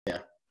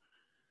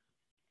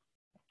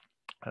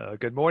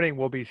Good morning.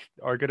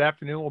 Or good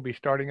afternoon. We'll be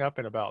starting up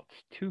in about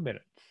 2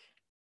 minutes.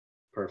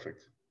 Perfect.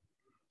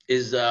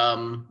 Is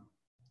Adam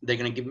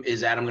gonna give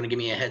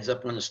me a heads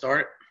up when to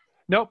start?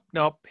 Nope.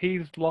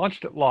 He's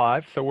launched it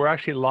live, so we're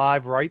actually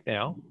live right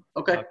now.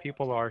 Okay.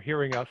 People are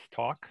hearing us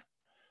talk.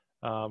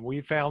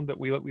 We found that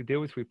what we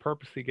do is we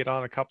purposely get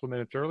on a couple of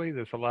minutes early.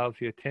 This allows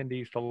the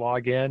attendees to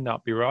log in,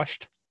 not be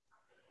rushed.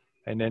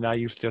 And then I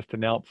used to just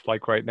announce,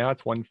 like right now,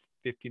 it's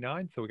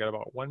 1:59, so we got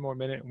about 1 more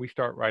minute, and we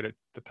start right at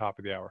the top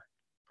of the hour.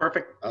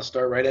 Perfect. I'll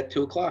start right at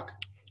 2 o'clock.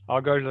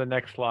 I'll go to the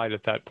next slide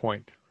at that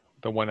point,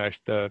 the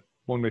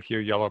one with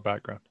your yellow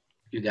background.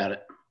 You got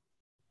it.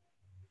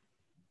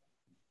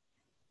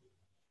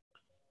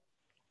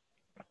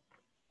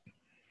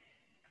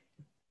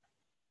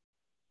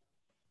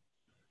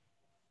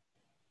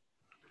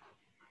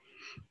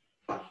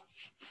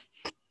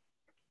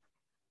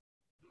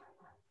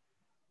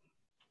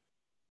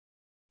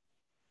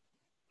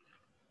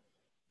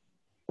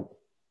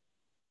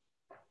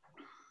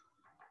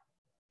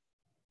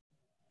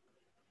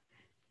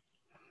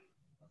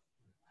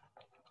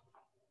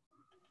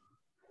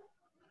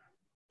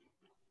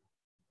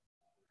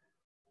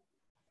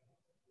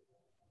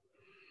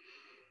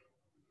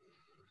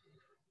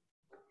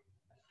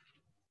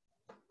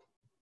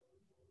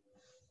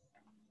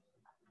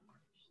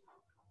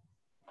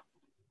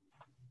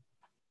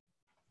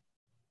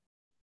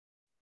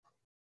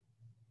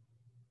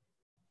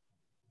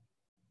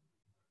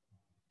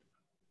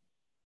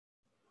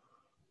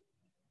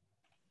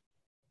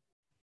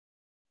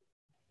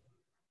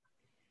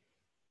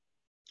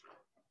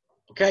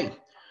 Okay.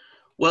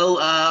 Well,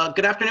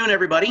 good afternoon,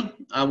 everybody.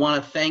 I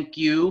want to thank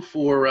you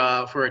for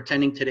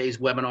attending today's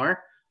webinar.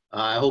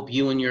 I hope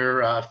you and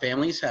your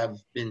families have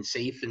been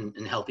safe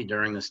and healthy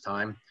during this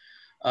time.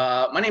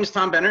 My name is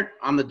Tom Bennett.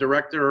 I'm the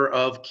director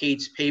of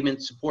Kate's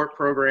Pavement Support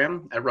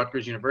Program at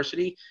Rutgers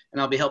University, and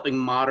I'll be helping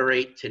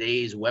moderate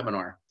today's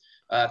webinar.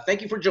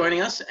 Thank you for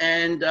joining us.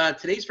 And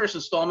today's first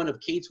installment of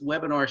Kate's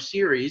webinar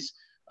series,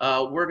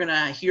 we're going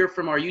to hear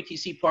from our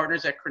UTC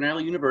partners at Cornell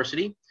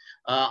University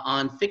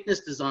on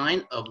thickness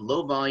design of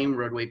low-volume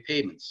roadway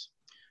pavements.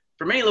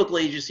 For many local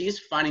agencies,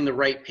 finding the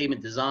right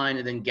pavement design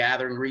and then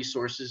gathering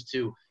resources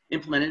to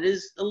implement it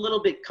is a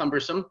little bit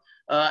cumbersome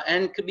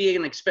and could be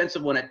an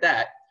expensive one at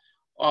that.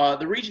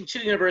 The Region 2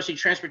 University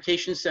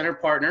Transportation Center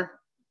partner,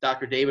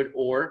 Dr. David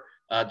Orr,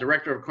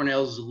 director of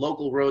Cornell's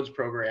Local Roads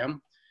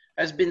program,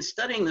 has been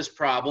studying this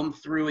problem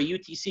through a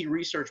UTC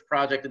research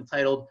project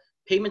entitled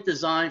Pavement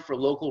Design for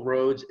Local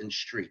Roads and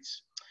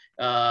Streets.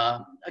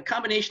 A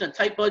combination of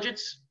tight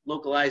budgets,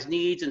 localized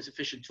needs,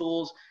 insufficient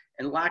tools,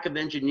 and lack of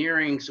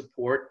engineering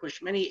support push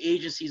many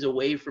agencies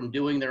away from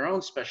doing their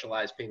own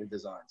specialized pavement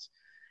designs.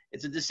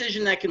 It's a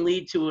decision that can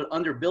lead to an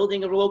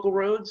underbuilding of local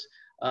roads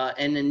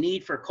and the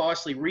need for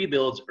costly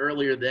rebuilds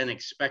earlier than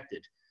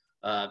expected.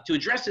 To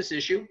address this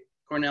issue,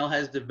 Cornell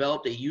has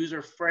developed a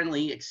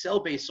user-friendly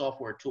Excel-based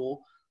software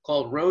tool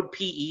called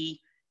RoadPE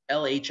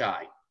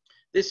LHI.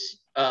 This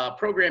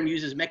program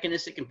uses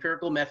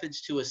mechanistic-empirical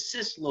methods to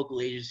assist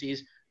local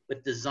agencies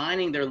with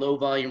designing their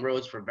low-volume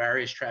roads for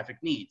various traffic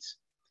needs.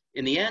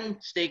 In the end,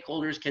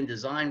 stakeholders can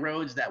design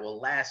roads that will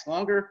last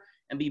longer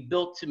and be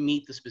built to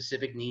meet the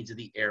specific needs of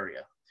the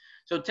area.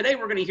 So today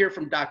we're going to hear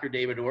from Dr.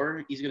 David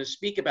Orr. He's going to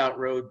speak about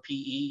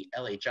RoadPE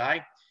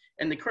LHI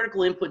and the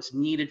critical inputs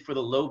needed for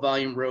the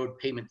low-volume road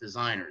pavement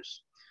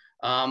designers.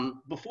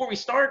 Before we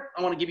start,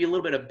 I want to give you a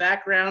little bit of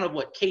background of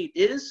what CATE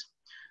is.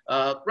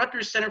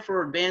 Rutgers Center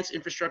for Advanced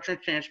Infrastructure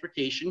and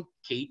Transportation,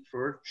 CATE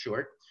for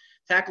short,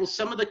 tackles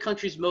some of the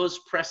country's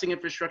most pressing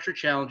infrastructure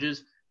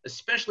challenges,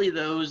 especially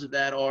those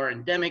that are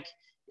endemic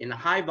in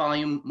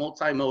high-volume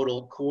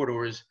multimodal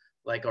corridors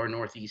like our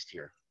Northeast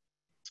here.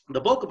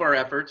 The bulk of our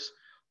efforts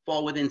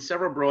fall within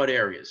several broad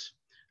areas: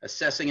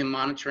 assessing and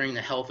monitoring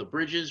the health of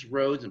bridges,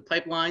 roads, and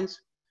pipelines,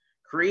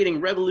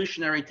 creating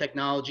revolutionary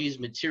technologies,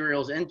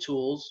 materials, and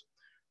tools,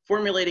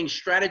 formulating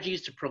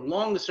strategies to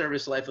prolong the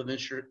service life of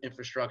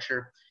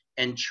infrastructure,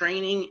 and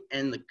training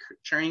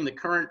the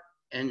current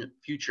and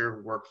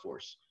future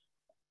workforce.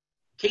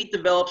 CATE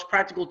develops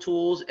practical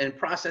tools and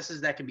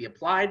processes that can be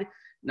applied,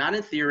 not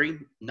in theory,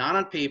 not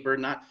on paper,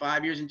 not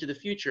 5 years into the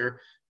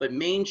future, but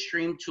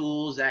mainstream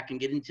tools that can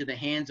get into the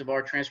hands of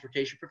our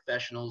transportation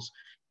professionals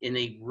in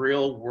a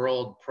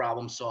real-world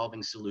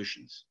problem-solving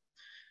solutions.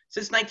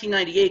 Since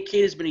 1998,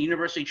 CATE has been a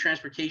university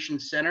transportation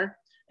center,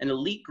 an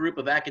elite group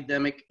of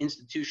academic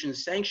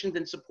institutions sanctioned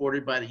and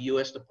supported by the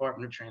U.S.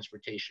 Department of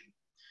Transportation.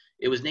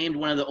 It was named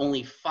one of the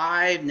only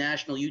 5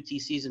 national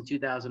UTCs in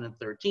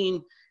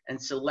 2013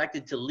 and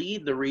selected to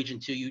lead the Region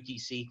 2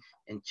 UTC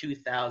in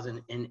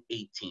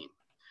 2018.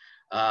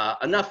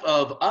 Enough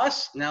of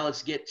us. Now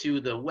let's get to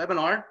the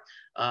webinar.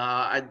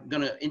 I'm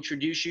going to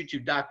introduce you to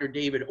Dr.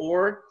 David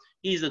Orr.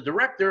 He's the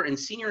director and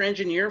senior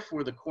engineer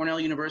for the Cornell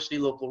University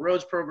Local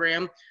Roads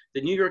Program,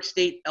 the New York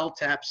State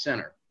LTAP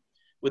Center.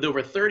 With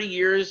over 30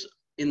 years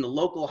in the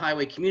local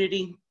highway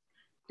community,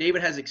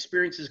 David has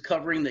experiences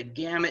covering the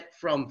gamut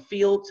from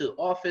field to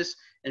office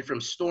and from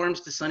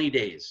storms to sunny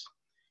days.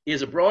 He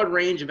has a broad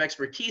range of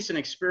expertise and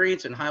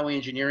experience in highway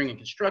engineering and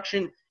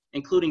construction,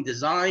 including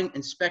design,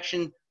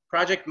 inspection,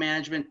 project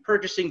management,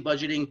 purchasing,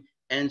 budgeting,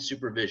 and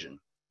supervision.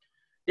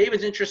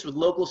 David's interest with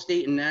local,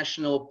 state, and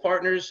national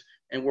partners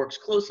and works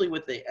closely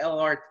with the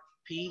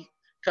LRP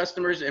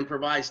customers and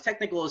provides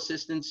technical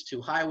assistance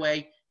to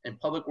highway and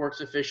public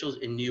works officials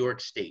in New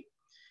York State.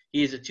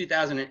 He is a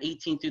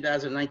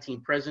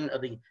 2018-2019 president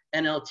of the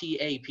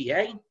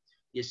NLTAPA,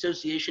 the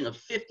Association of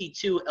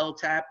 52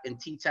 LTAP and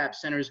TTAP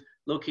centers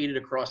located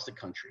across the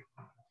country.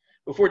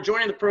 Before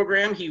joining the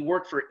program, he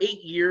worked for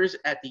 8 years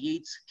at the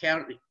Yates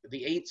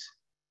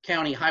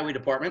County Highway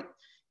Department.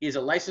 He is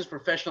a licensed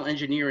professional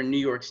engineer in New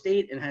York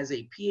State and has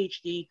a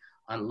PhD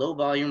on low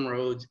volume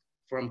roads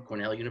from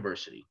Cornell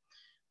University.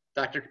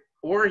 Dr.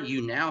 Orr,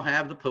 you now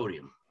have the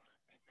podium.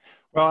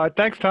 Well,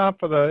 thanks, Tom,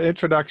 for the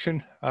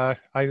introduction. I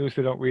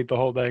usually don't read the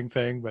whole dang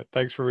thing, but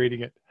thanks for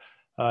reading it.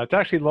 It's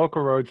actually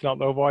local roads, not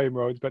low volume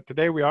roads, but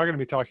today we are going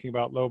to be talking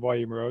about low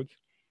volume roads.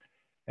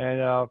 And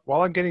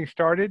while I'm getting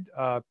started,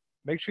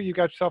 make sure you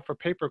got yourself a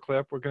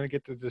paperclip. We're going to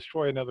get to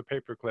destroy another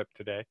paperclip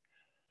today.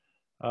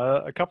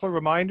 A couple of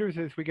reminders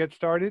as we get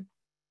started.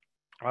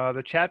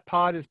 The chat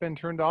pod has been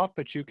turned off,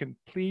 but you can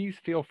please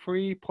feel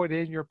free, put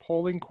in your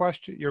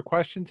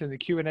questions in the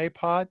Q&A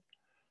pod.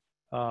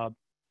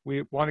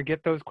 We want to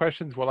get those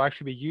questions. We'll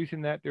actually be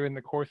using that during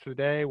the course of the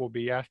day. We'll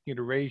be asking you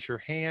to raise your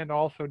hand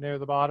also near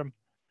the bottom.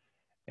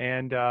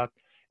 And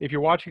if you're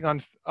watching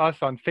us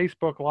on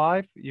Facebook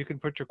Live, you can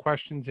put your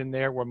questions in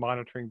there. We're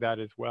monitoring that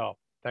as well.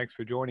 Thanks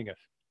for joining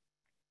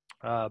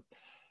us.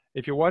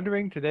 If you're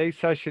wondering, today's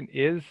session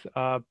is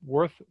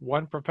worth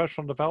 1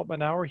 professional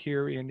development hour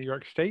here in New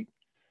York State.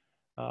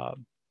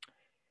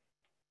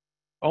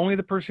 Only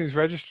the person who's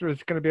registered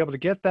is going to be able to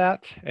get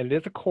that, and it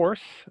is a course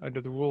under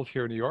the rules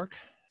here in New York.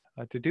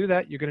 To do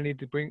that, you're going to need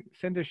to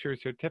send us your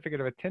certificate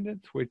of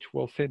attendance, which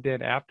we'll send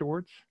in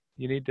afterwards.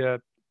 You need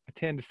to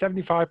attend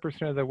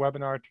 75% of the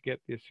webinar to get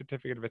the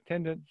certificate of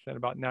attendance and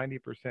about 90%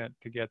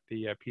 to get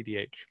the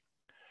PDH.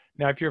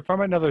 Now, if you're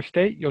from another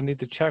state, you'll need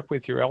to check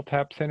with your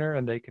LTAP center,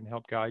 and they can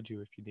help guide you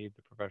if you need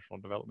the professional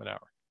development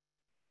hour.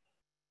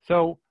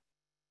 So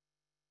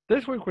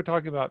this week we're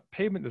talking about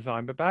pavement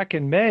design, but back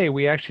in May,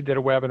 we actually did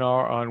a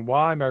webinar on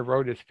why my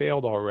road has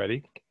failed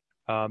already.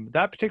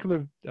 That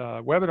particular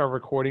webinar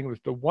recording was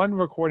the one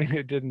recording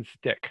that didn't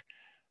stick.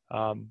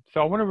 So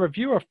I want to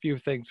review a few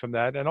things from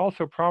that and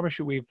also promise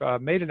you we've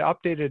made an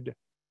updated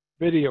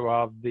video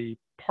of the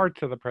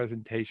parts of the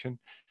presentation.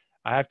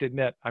 I have to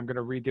admit, I'm going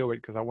to redo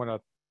it because I want to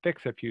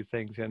fix a few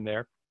things in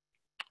there.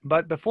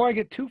 But before I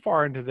get too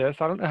far into this,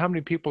 I don't know how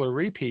many people are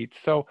repeats.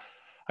 So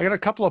I got a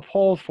couple of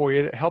polls for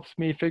you that helps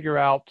me figure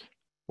out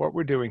what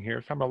we're doing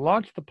here. So I'm going to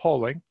launch the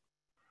polling.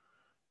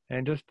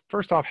 And just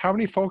first off, how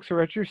many folks are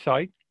at your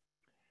site?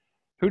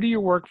 Who do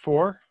you work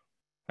for?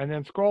 And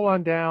then scroll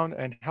on down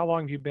and how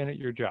long have you been at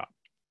your job?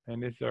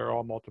 And these are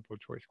all multiple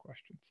choice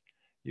questions.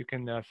 You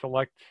can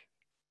select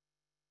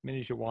as many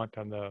as you want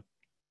on the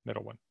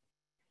middle one.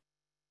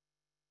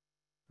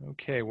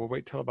 Okay, we'll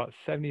wait till about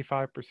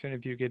 75%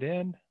 of you get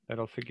in. That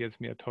also gives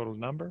me a total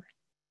number.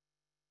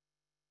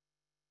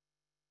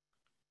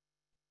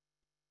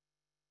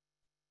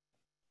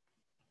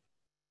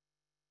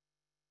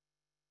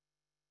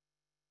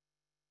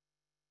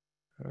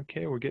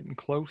 Okay, we're getting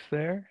close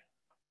there.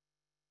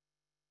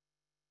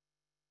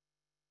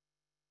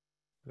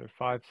 There are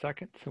 5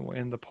 seconds and we'll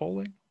end the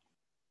polling.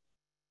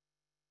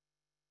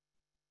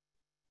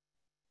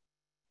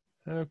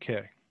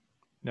 Okay,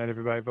 not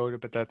everybody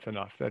voted, but that's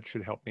enough. That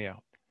should help me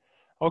out.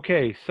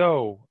 Okay,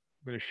 so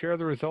I'm going to share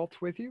the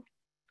results with you.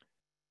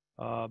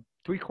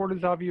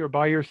 3/4 of you are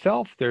by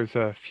yourself. There's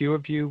a few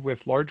of you with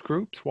large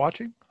groups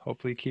watching,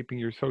 hopefully keeping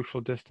your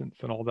social distance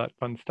and all that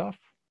fun stuff.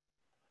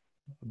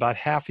 About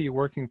half of you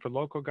working for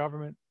local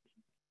government,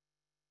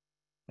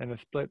 and a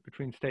split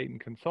between state and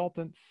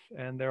consultants.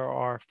 And there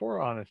are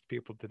 4 honest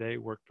people today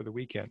who work for the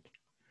weekend.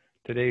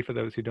 Today, for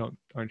those who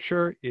aren't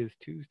sure, is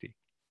Tuesday.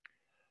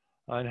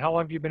 And how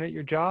long have you been at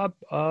your job?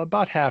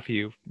 About half of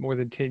you, more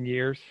than 10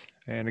 years.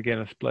 And again,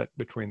 a split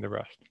between the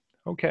rest.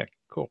 Okay,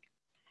 cool.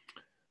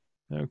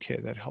 Okay,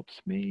 that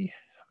helps me.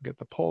 I'll get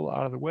the poll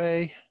out of the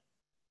way.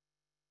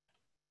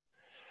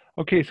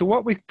 Okay, so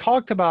what we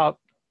talked about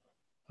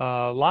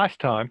last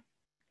time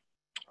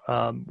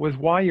was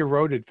why your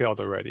road had failed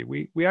already.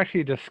 We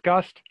actually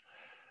discussed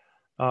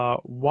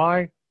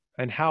why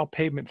and how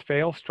pavements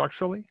fail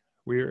structurally.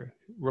 We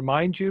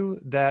remind you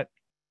that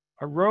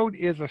a road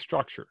is a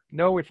structure.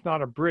 No, it's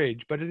not a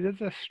bridge, but it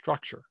is a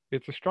structure.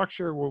 It's a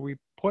structure where we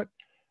put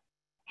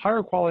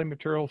higher quality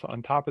materials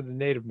on top of the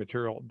native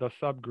material, the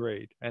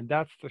subgrade, and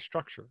that's the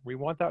structure. We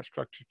want that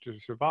structure to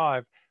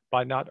survive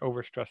by not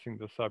overstressing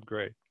the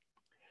subgrade.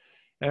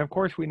 And of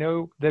course, we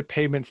know that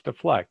pavements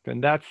deflect,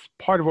 and that's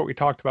part of what we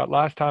talked about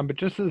last time. But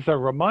just as a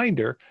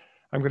reminder,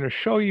 I'm going to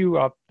show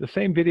you the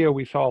same video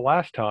we saw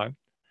last time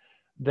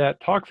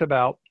that talks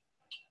about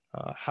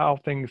how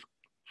things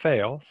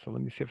fail. So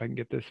let me see if I can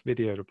get this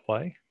video to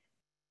play.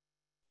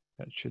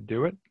 That should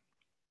do it.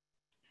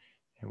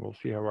 And we'll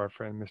see how our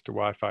friend Mr.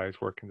 Wi-Fi is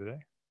working today.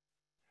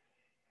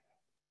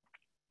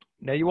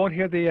 Now, you won't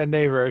hear the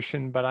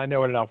narration, but I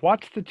know it enough.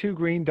 Watch the 2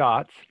 green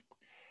dots.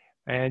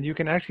 And you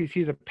can actually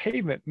see the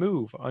pavement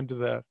move under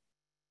the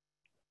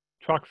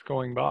trucks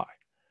going by.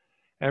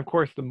 And of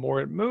course, the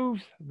more it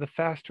moves, the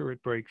faster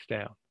it breaks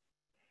down.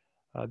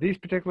 These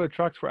particular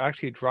trucks were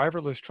actually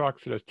driverless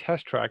trucks at a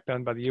test track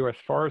done by the U.S.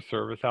 Forest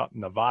Service out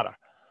in Nevada.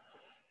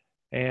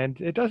 And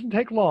it doesn't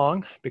take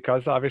long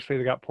because obviously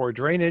they got poor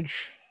drainage,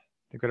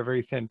 they've got a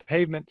very thin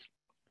pavement,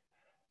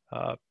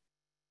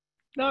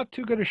 not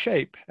too good a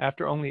shape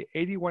after only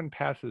 81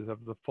 passes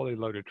of the fully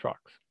loaded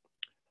trucks.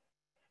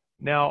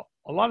 Now,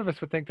 a lot of us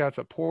would think that's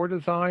a poor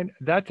design.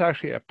 That's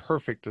actually a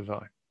perfect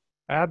design.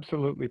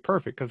 Absolutely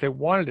perfect, because they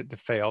wanted it to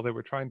fail. They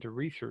were trying to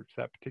research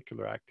that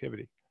particular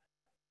activity.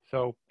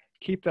 So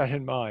keep that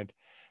in mind.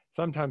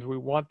 Sometimes we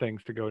want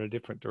things to go in a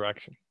different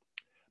direction.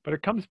 But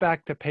it comes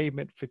back to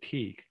pavement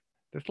fatigue.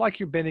 It's like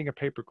you're bending a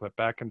paperclip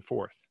back and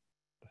forth.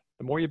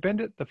 The more you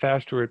bend it, the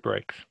faster it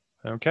breaks.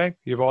 Okay?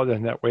 You've all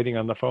done that waiting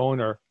on the phone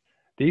or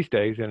these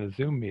days in a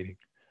Zoom meeting.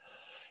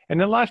 And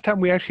then last time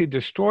we actually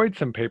destroyed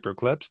some paper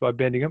clips by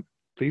bending them.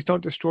 Please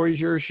don't destroy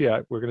yours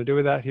yet. We're going to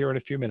do that here in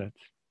a few minutes.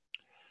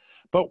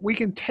 But we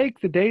can take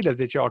the data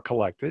that y'all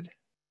collected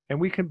and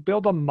we can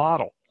build a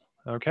model.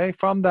 Okay,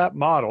 from that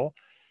model,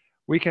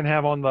 we can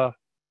have on the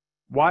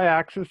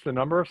y-axis the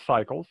number of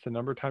cycles, the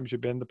number of times you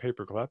bend the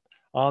paperclip.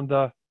 On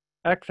the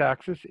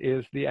x-axis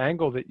is the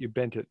angle that you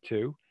bent it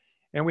to.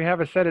 And we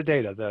have a set of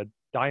data, the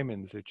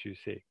diamonds that you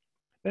see.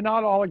 They're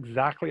not all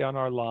exactly on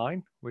our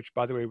line, which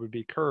by the way would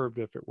be curved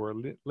if it were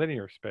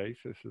linear space.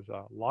 This is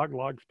a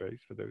log-log space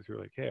for those who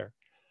really care.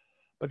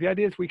 But the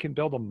idea is we can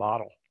build a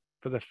model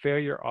for the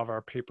failure of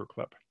our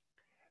paperclip.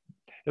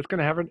 It's going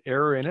to have an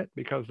error in it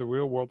because the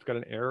real world's got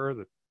an error.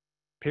 The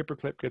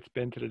paperclip gets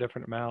bent at a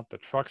different amount. The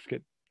trucks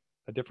get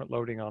a different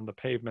loading on the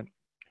pavement.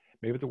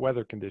 Maybe the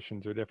weather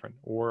conditions are different,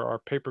 or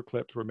our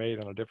paperclips were made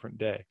on a different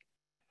day.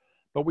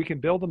 But we can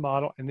build a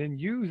model and then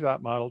use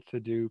that model to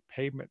do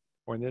pavement,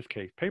 or in this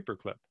case,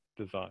 paperclip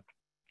design.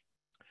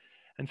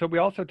 And so we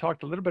also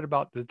talked a little bit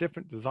about the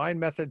different design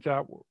methods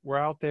that were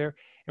out there.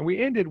 And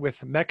we ended with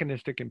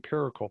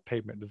mechanistic-empirical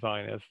pavement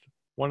design as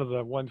one of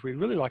the ones we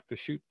really like to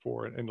shoot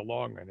for in the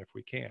long run if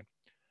we can.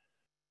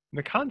 And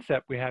the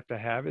concept we have to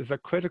have is a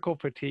critical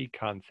fatigue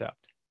concept.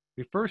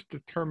 We first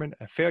determine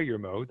a failure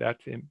mode,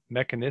 that's the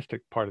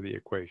mechanistic part of the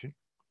equation.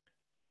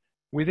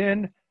 We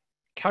then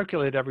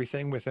calculate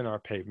everything within our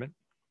pavement.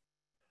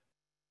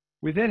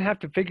 We then have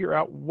to figure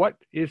out what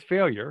is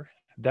failure.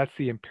 That's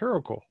the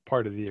empirical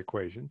part of the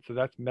equation. So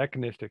that's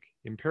mechanistic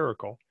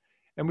empirical.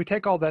 And we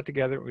take all that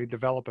together and we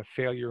develop a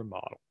failure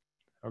model.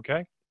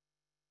 Okay?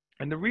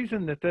 And the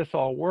reason that this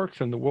all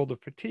works in the world of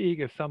fatigue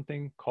is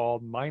something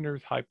called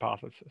Miner's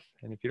hypothesis.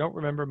 And if you don't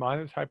remember,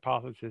 Miner's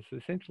hypothesis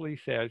essentially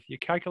says you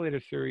calculate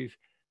a series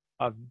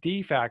of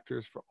D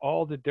factors for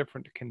all the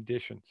different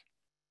conditions,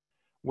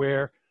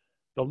 where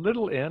the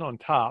little n on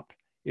top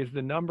is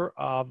the number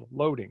of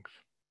loadings,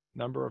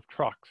 number of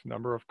trucks,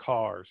 number of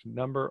cars,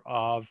 number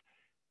of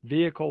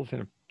vehicles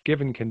in a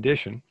given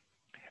condition.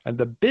 And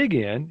the big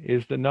N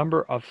is the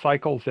number of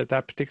cycles that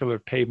that particular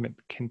pavement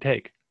can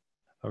take.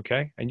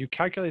 Okay, and you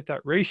calculate that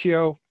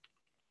ratio.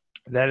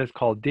 That is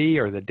called D,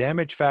 or the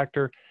damage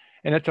factor,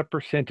 and it's a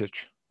percentage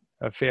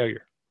of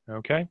failure.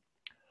 Okay,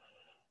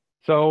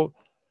 so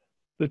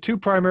the two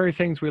primary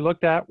things we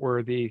looked at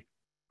were the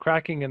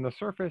cracking in the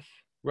surface,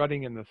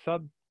 rutting in the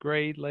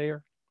subgrade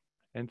layer.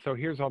 And so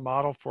here's our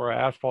model for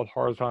our asphalt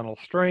horizontal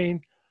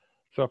strain.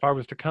 So if I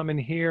was to come in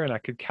here and I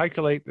could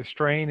calculate the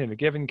strain in a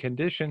given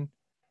condition,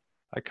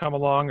 I come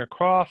along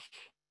across,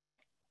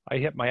 I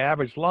hit my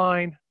average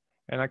line,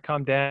 and I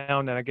come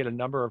down and I get a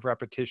number of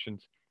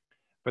repetitions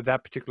for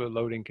that particular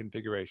loading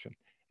configuration.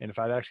 And if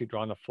I'd actually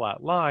drawn a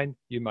flat line,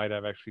 you might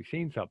have actually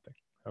seen something,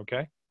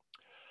 okay?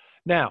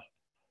 Now,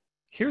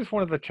 here's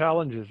one of the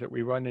challenges that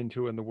we run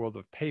into in the world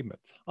of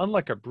pavements.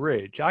 Unlike a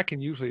bridge, I can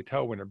usually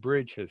tell when a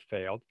bridge has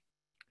failed.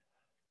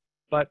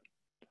 But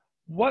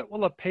what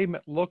will a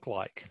pavement look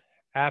like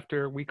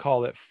after we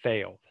call it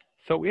failed?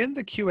 So in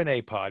the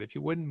Q&A pod, if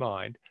you wouldn't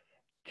mind,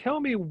 tell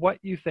me what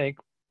you think.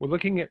 We're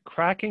looking at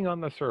cracking on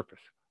the surface.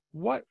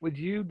 What would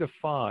you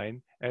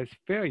define as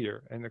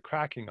failure in the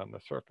cracking on the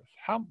surface?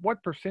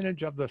 What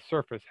percentage of the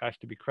surface has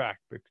to be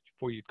cracked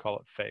before you'd call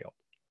it failed?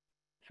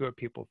 See what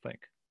people think.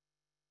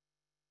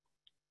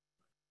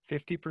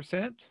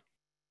 50%?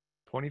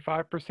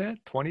 25%?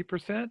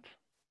 20%?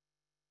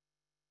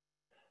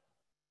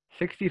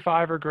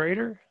 65 or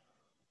greater?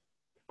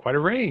 Quite a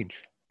range.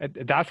 And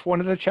that's one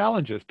of the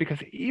challenges, because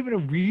even a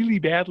really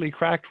badly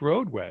cracked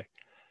roadway,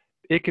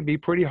 it can be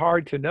pretty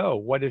hard to know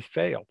what has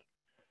failed.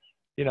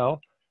 You know,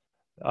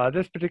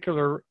 this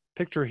particular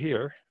picture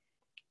here,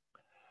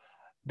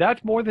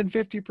 that's more than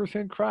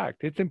 50%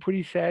 cracked. It's in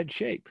pretty sad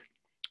shape,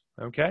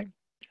 okay?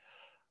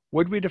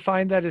 Would we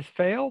define that as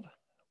failed?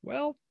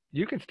 Well,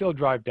 you can still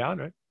drive down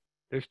it.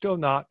 There's still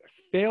not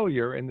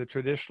failure in the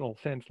traditional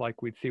sense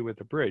like we'd see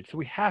with a bridge. So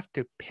we have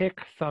to pick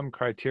some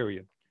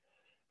criterion.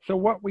 So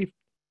what we've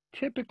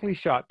typically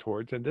shot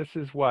towards, and this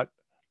is what,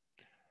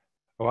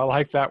 oh, I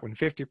like that one,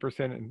 50%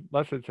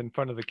 unless it's in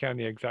front of the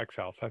county exec's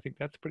house. I think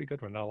that's a pretty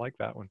good one. I like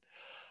that one.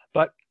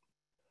 But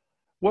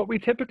What we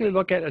typically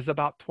look at is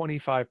about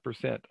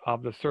 25%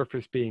 of the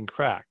surface being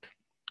cracked,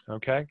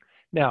 okay?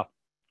 Now,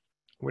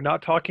 we're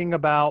not talking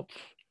about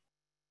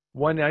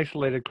one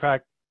isolated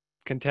crack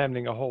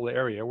contaminating a whole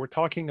area. We're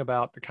talking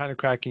about the kind of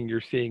cracking you're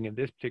seeing in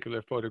this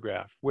particular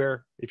photograph,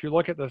 where if you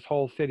look at this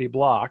whole city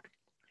block,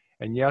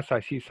 and yes,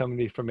 I see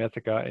somebody from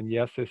Ithaca, and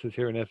yes, this is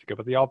here in Ithaca,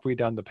 but they all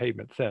redone the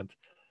pavement since.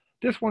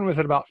 This one was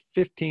at about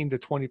 15 to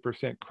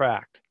 20%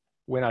 cracked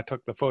when I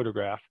took the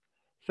photograph.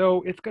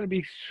 So it's going to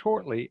be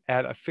shortly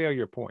at a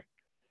failure point.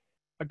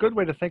 A good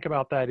way to think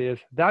about that is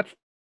that's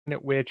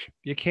at which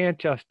you can't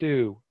just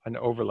do an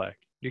overlay.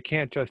 You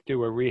can't just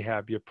do a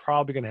rehab. You're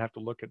probably going to have to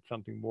look at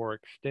something more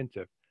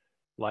extensive,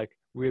 like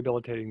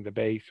rehabilitating the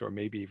base or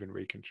maybe even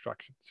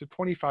reconstruction. So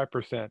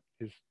 25%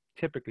 is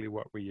typically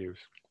what we use.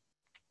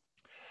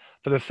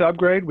 For the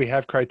subgrade, we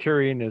have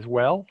criterion as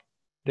well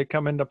that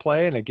come into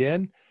play. And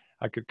again,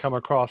 I could come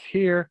across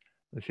here.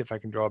 Let's see if I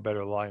can draw a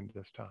better line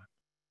this time.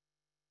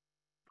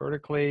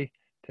 Vertically,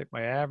 take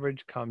my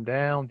average, come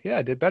down. Yeah,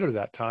 I did better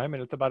that time,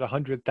 and it's about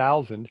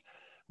 100,000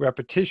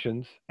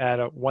 repetitions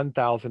at a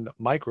 1,000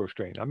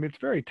 microstrain. I mean,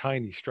 it's very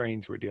tiny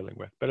strains we're dealing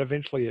with, but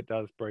eventually it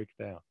does break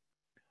down.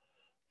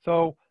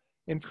 So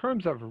in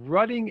terms of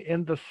rutting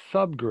in the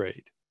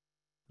subgrade,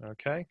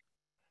 okay,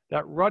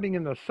 that rutting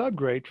in the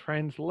subgrade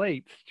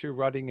translates to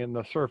rutting in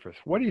the surface.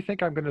 What do you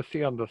think I'm going to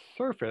see on the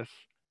surface?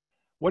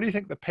 What do you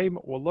think the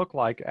pavement will look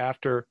like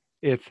after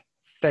it's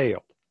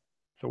failed?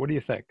 So what do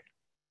you think?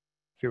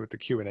 See what the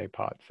Q&A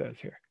pod says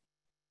here.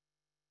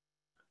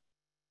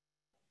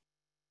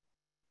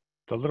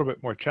 It's a little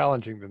bit more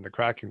challenging than the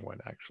cracking one,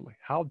 actually.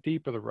 How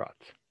deep are the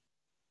ruts?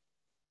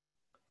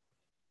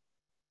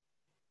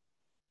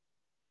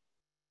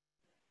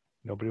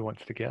 Nobody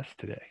wants to guess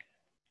today.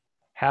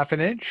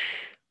 1/2 inch,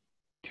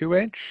 2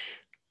 inch,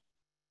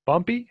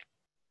 bumpy,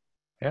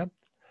 yeah.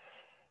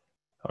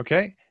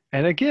 Okay,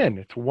 and again,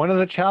 it's one of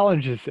the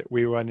challenges that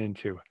we run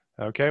into.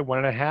 Okay,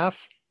 1.5.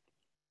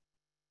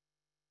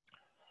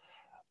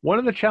 One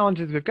of the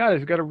challenges we've got is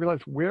we've got to realize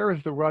where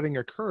is the rutting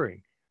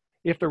occurring.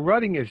 If the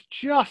rutting is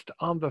just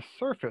on the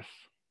surface,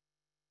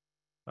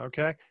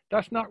 okay,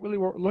 that's not really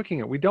what we're looking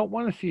at. We don't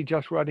want to see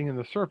just rutting in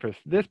the surface.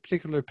 This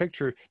particular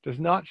picture does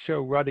not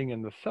show rutting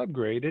in the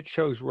subgrade. It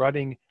shows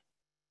rutting,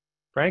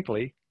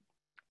 frankly,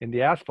 in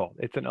the asphalt.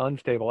 It's an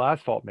unstable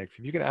asphalt mix.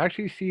 If you can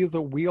actually see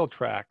the wheel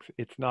tracks,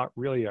 it's not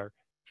really a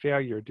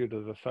failure due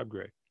to the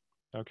subgrade,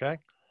 okay?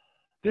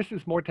 This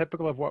is more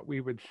typical of what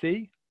we would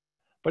see.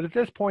 But at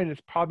this point,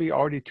 it's probably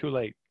already too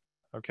late,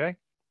 okay?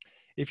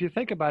 If you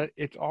think about it,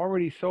 it's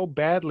already so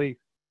badly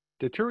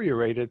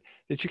deteriorated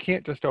that you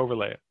can't just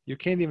overlay it. You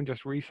can't even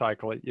just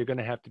recycle it. You're going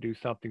to have to do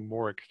something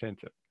more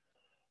extensive.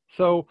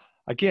 So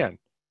again,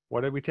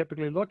 what do we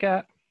typically look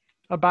at?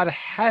 About a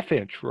 1/2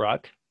 inch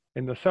rut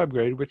in the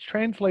subgrade, which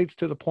translates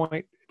to the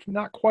point, it's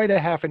not quite a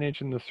 1/2 inch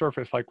in the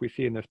surface like we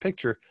see in this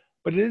picture,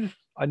 but it is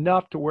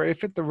enough to where if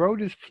the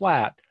road is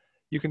flat,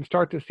 you can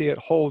start to see it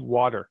hold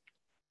water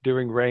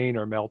during rain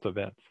or melt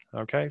events,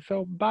 okay?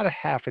 So about a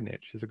 1/2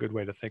 inch is a good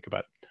way to think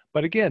about it.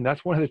 But again,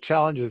 that's one of the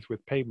challenges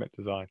with pavement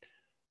design.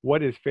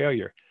 What is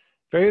failure?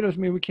 Failure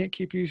doesn't mean we can't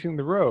keep using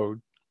the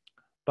road,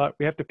 but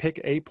we have to pick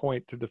a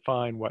point to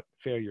define what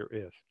failure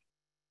is.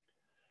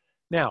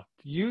 Now,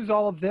 to use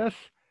all of this,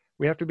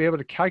 we have to be able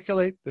to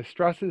calculate the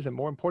stresses and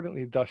more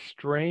importantly, the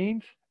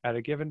strains at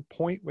a given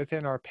point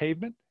within our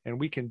pavement. And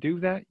we can do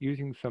that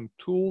using some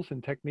tools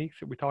and techniques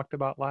that we talked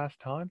about last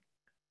time.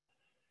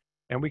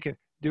 And we can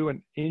do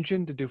an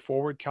engine to do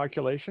forward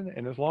calculation.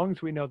 And as long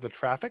as we know the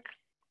traffic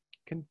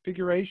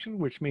configuration,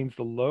 which means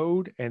the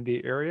load and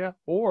the area,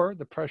 or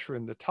the pressure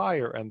in the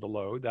tire and the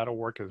load, that'll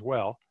work as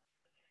well.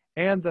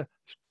 And the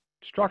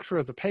structure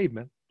of the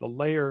pavement, the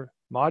layer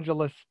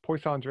modulus,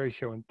 Poisson's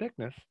ratio, and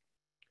thickness,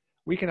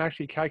 we can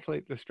actually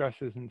calculate the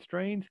stresses and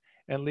strains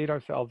and lead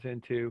ourselves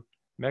into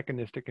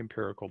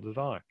mechanistic-empirical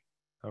design,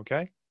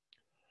 okay?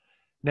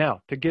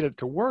 Now, to get it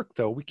to work,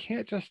 though, we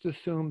can't just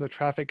assume the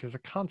traffic is a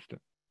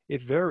constant.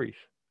 It varies,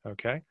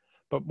 okay?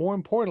 But more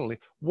importantly,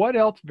 what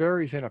else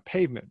varies in a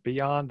pavement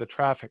beyond the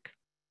traffic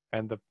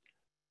and the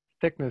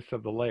thickness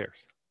of the layers?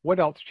 What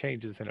else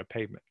changes in a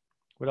pavement?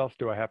 What else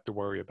do I have to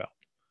worry about?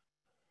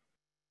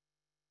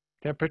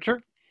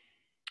 Temperature?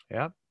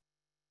 Yeah.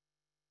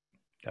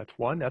 That's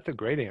one. That's a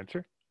great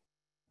answer.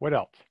 What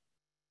else?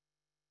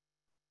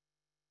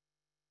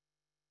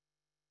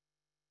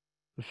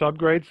 The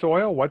subgrade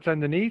soil, what's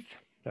underneath?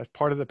 That's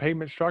part of the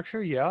pavement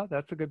structure. Yeah,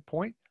 that's a good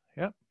point.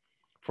 Yeah.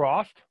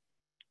 Frost.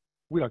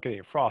 We don't get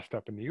any frost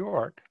up in New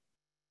York.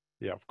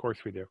 Yeah, of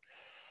course we do.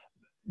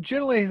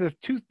 Generally, the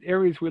two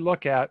areas we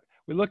look at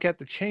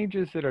the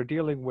changes that are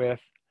dealing with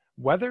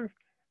weather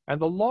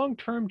and the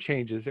long-term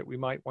changes that we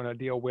might want to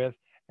deal with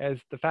as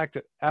the fact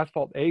that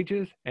asphalt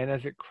ages and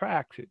as it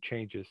cracks, it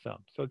changes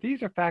some. So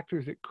these are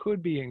factors that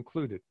could be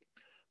included.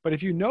 But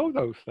if you know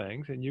those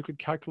things and you could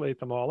calculate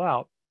them all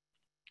out,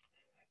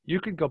 you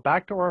could go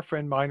back to our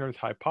friend Miner's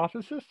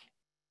hypothesis,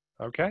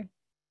 okay?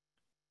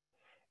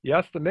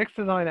 Yes, the mix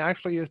design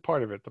actually is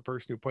part of it, the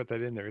person who put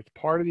that in there. It's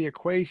part of the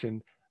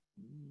equation,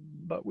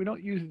 but we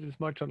don't use it as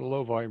much on the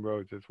low volume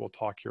roads as we'll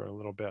talk here in a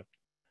little bit.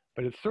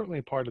 But it's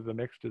certainly part of the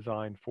mixed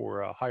design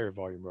for higher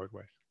volume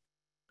roadways.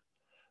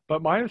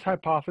 But minus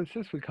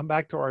hypothesis, we come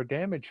back to our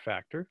damage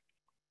factor,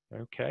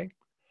 okay?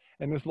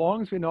 And as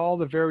long as we know all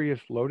the various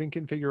loading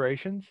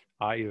configurations,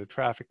 i.e. the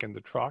traffic and the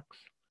trucks,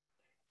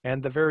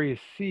 and the various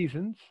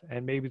seasons,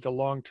 and maybe the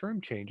long-term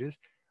changes,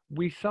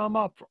 we sum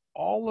up for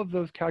all of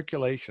those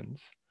calculations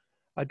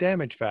a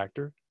damage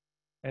factor.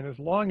 And as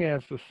long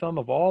as the sum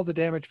of all the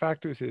damage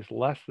factors is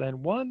less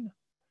than 1,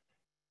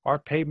 our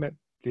pavement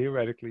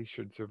theoretically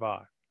should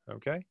survive,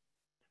 okay?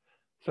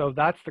 So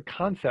that's the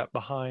concept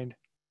behind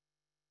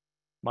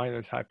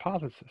Miner's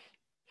hypothesis.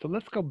 So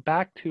let's go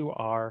back to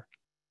our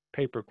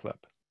paperclip,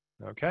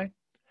 okay?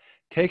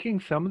 Taking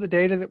some of the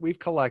data that we've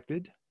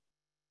collected,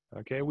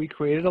 okay, we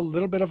created a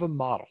little bit of a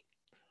model.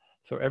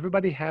 So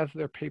everybody has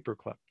their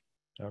paperclip,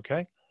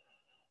 okay?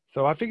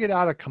 So I figured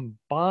out a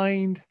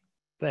combined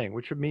thing,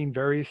 which would mean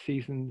various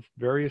seasons,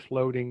 various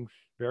loadings,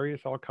 various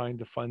all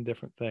kinds of fun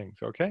different things,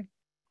 okay?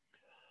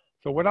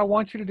 So what I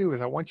want you to do is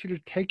I want you to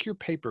take your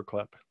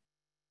paperclip,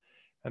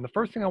 and the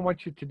first thing I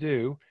want you to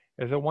do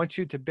is I want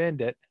you to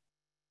bend it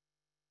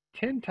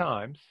 10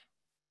 times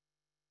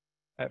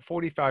at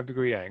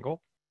 45-degree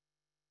angle.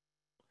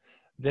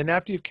 Then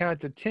after you've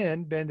counted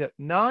 10, bend it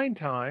 9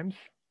 times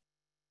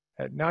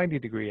at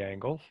 90-degree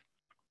angles.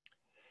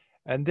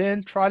 And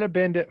then try to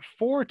bend it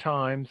 4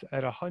 times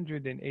at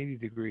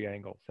 180-degree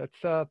angles.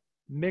 That's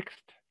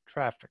mixed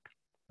traffic,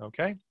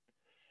 okay?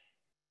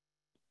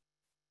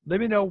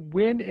 Let me know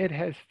when it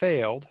has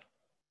failed,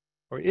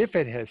 or if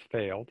it has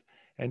failed.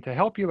 And to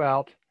help you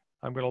out,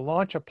 I'm going to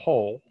launch a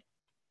poll,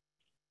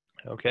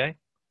 okay?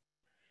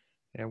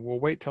 And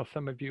we'll wait till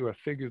some of you have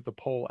figured the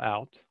poll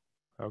out,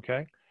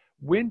 okay?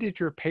 When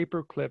did your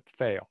paperclip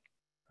fail,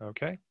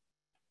 okay?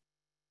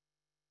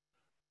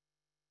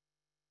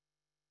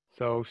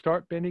 So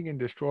start bending and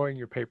destroying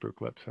your paper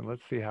clips, and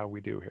let's see how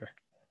we do here.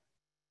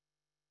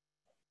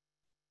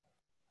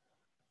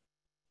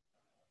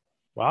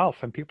 Wow,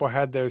 some people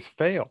had theirs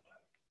fail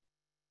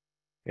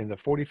in the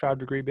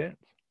 45-degree bends.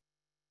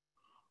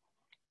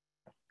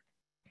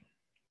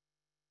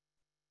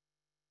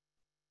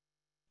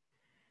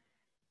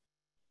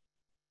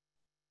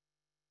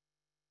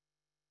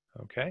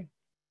 Okay.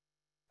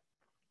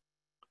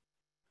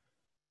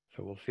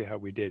 So we'll see how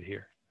we did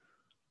here.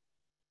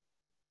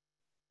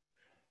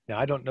 Now,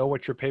 I don't know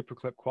what your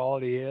paperclip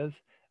quality is.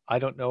 I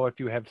don't know if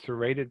you have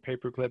serrated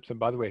paper clips. And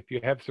by the way, if you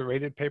have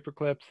serrated paper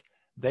clips,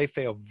 they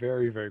fail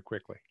very, very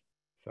quickly.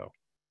 So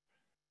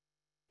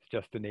it's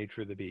just the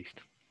nature of the beast.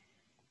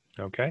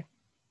 Okay.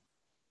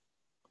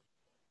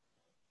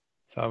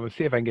 So I'm going to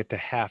see if I can get to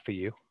half of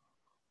you,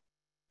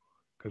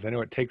 because I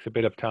know it takes a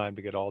bit of time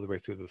to get all the way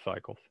through the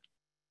cycles.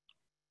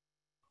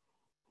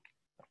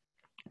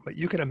 But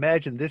you can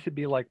imagine this would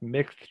be like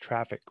mixed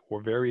traffic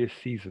or various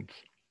seasons.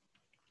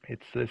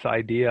 It's this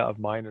idea of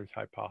Miner's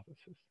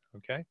hypothesis,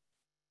 okay?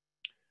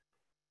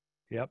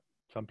 Yep,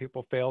 some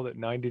people failed at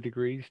 90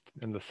 degrees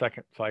in the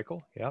second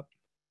cycle, yep.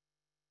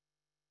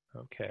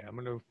 Okay, I'm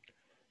gonna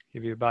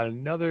give you about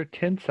another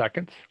 10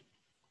 seconds.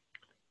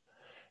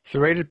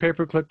 Serrated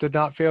paperclip did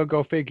not fail,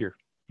 go figure.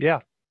 Yeah,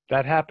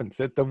 that happens.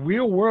 That the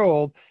real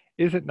world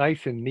isn't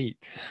nice and neat,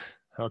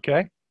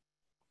 okay?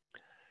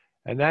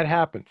 And that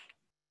happens,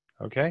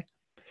 okay?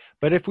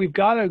 But if we've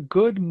got a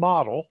good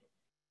model,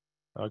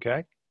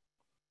 okay?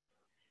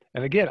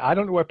 And again, I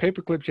don't know what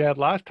paper clips you had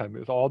last time. It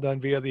was all done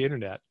via the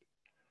internet.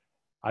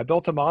 I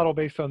built a model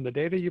based on the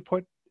data you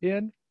put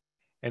in.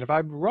 And if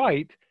I'm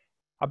right,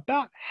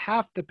 about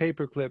half the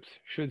paper clips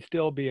should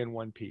still be in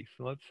one piece.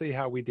 So let's see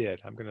how we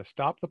did. I'm going to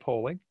stop the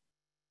polling.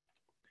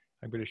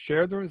 I'm going to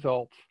share the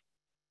results.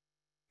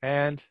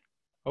 And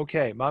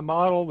okay, my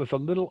model was a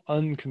little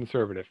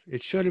unconservative.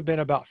 It should have been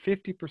about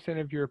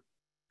 50% of your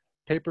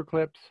paper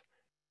clips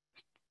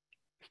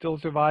still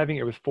surviving.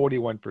 It was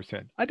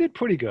 41%. I did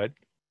pretty good.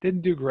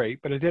 Didn't do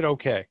great, but I did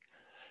okay.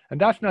 And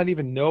that's not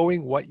even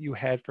knowing what you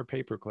had for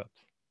paper clips.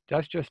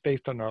 That's just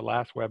based on our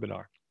last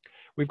webinar.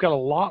 We've got a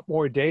lot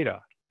more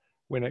data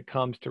when it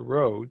comes to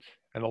roads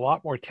and a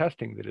lot more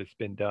testing that has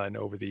been done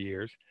over the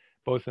years,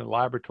 both in the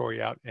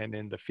laboratory out and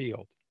in the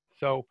field.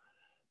 So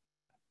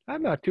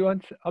I'm not too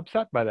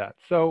upset by that.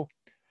 So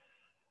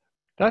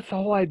that's the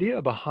whole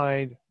idea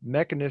behind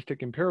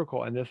mechanistic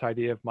empirical and this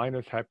idea of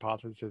Miner's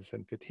hypothesis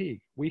and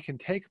fatigue. We can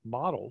take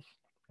models,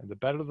 and the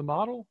better the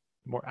model,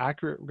 the more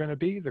accurate we're going to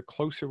be, the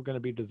closer we're going to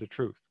be to the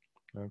truth,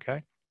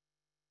 okay?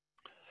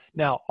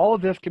 Now, all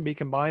of this can be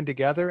combined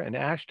together, and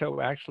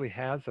AASHTO actually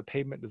has a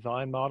pavement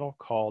design model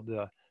called,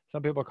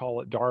 some people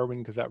call it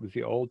Darwin because that was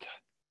the old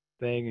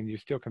thing, and you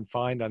still can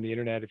find on the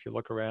internet if you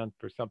look around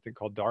for something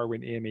called Darwin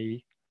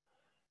ME,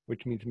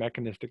 which means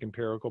mechanistic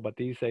empirical, but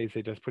these days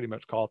they just pretty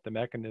much call it the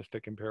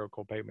Mechanistic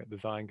Empirical Pavement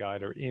Design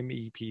Guide, or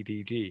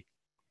MEPDG,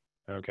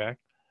 okay?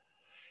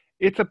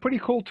 It's a pretty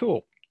cool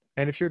tool.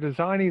 And if you're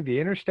designing the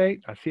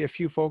interstate, I see a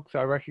few folks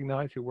I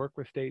recognize who work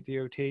with state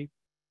DOT.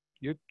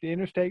 The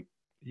interstate,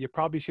 you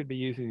probably should be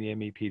using the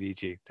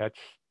MEPDG. That's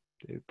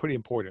pretty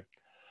important.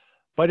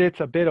 but it's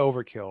a bit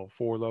overkill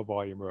for low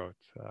volume roads.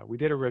 We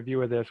did a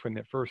review of this when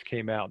it first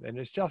came out, and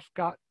it's just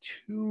got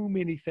too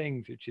many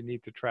things that you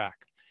need to track.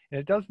 And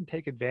it doesn't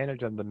take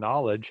advantage of the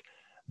knowledge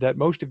that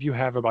most of you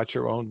have about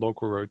your own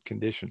local road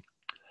condition.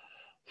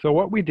 So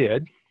what we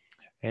did,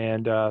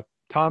 and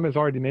Tom has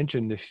already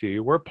mentioned this to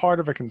you, we're part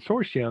of a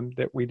consortium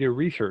that we do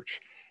research.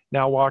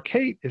 Now, while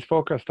Kate is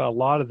focused on a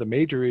lot of the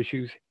major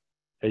issues,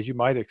 as you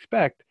might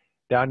expect,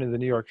 down in the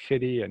New York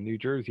City and New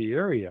Jersey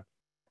area,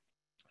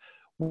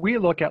 we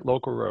look at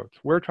local roads.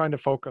 We're trying to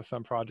focus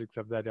on projects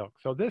of that ilk.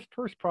 So this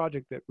first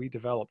project that we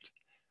developed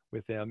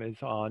with them is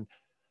on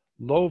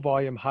low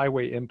volume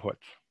highway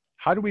inputs.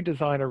 How do we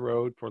design a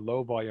road for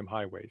low volume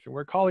highways? And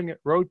we're calling it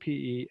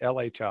RoadPE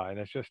LHI, and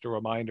it's just a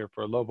reminder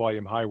for low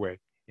volume highway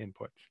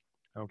inputs,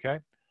 okay?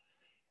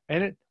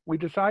 And we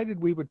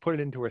decided we would put it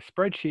into a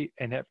spreadsheet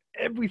and have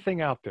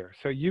everything out there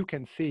so you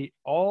can see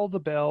all the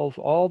bells,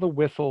 all the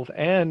whistles,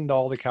 and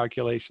all the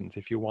calculations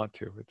if you want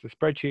to. It's a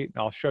spreadsheet, and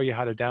I'll show you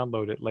how to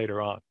download it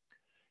later on.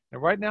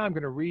 And right now I'm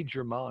going to read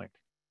your mind.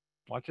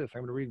 Watch this.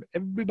 I'm going to read.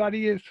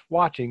 Everybody is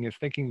watching is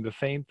thinking the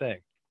same thing.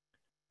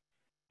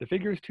 The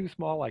figure is too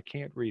small. I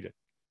can't read it.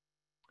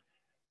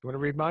 You want to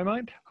read my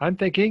mind? I'm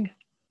thinking,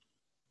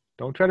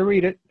 don't try to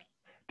read it.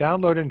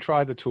 Download and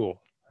try the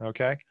tool,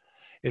 okay?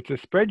 It's a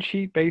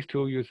spreadsheet-based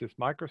tool, uses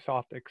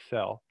Microsoft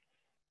Excel,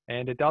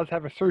 and it does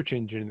have a search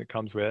engine that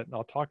comes with it, and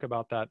I'll talk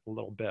about that in a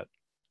little bit.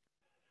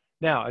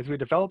 Now, as we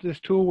developed this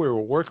tool, we were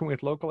working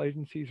with local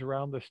agencies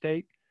around the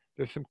state.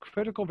 There's some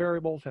critical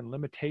variables and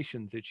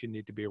limitations that you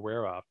need to be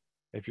aware of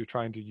if you're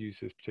trying to use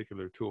this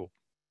particular tool.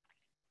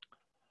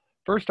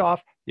 First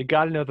off, you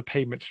got to know the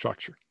pavement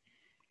structure.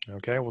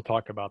 Okay, we'll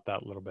talk about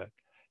that a little bit.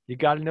 You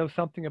got to know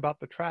something about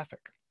the traffic.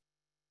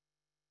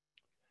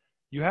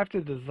 You have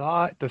to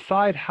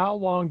decide how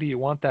long do you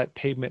want that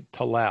pavement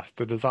to last,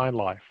 the design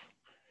life.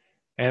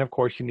 And of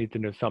course, you need to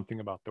know something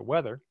about the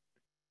weather.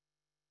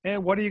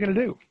 And what are you going to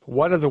do?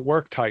 What are the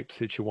work types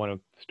that you want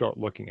to start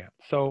looking at?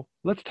 So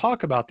let's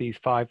talk about these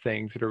 5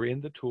 things that are in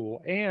the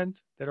tool and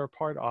that are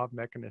part of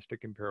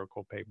mechanistic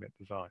empirical pavement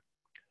design.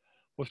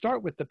 We'll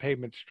start with the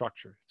pavement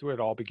structure. It's where it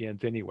all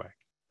begins anyway.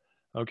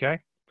 Okay?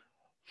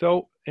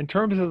 So in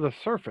terms of the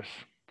surface,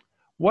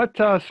 what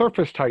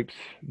surface types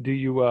do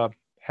you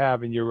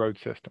have in your road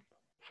system?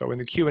 So in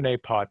the Q&A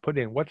pod, put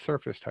in what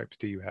surface types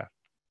do you have?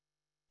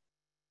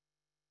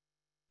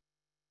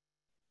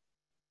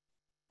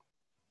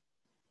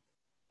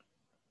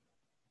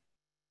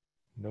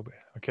 Nobody.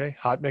 Okay,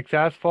 hot mix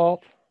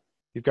asphalt.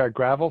 You've got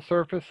gravel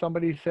surface,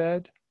 somebody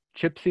said.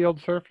 Chip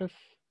sealed surface.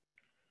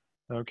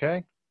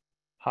 Okay,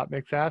 hot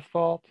mix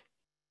asphalt.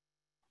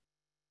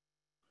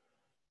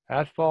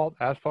 Asphalt,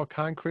 asphalt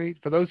concrete.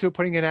 For those who are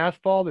putting in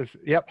asphalt, is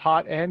yep,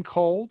 hot and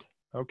cold.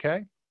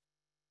 Okay.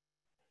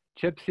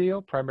 Chip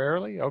seal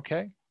primarily.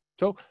 Okay.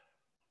 So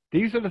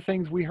these are the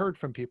things we heard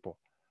from people.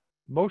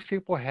 Most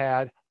people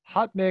had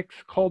hot mix,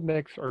 cold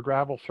mix, or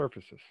gravel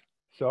surfaces.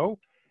 So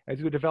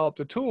as we developed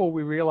a tool,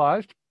 we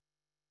realized,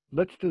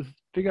 let's just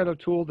figure out a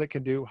tool that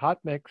can do hot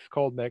mix,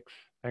 cold mix,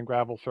 and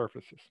gravel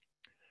surfaces.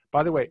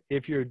 By the way,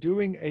 if you're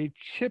doing a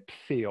chip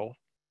seal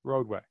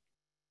roadway,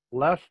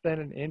 less than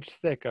an inch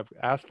thick of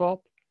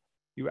asphalt,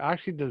 you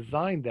actually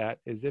design that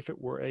as if it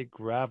were a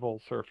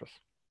gravel surface,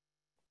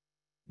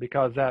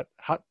 because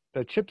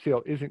the chip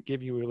seal isn't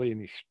giving you really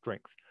any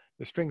strength.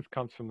 The strength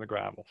comes from the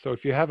gravel. So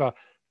if you have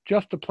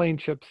just a plain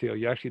chip seal,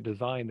 you actually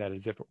design that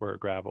as if it were a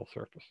gravel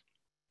surface.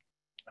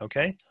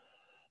 Okay,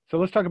 so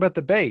let's talk about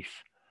the base.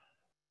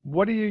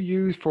 What do you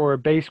use for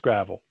base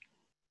gravel?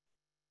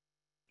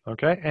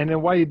 Okay, and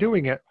then while you're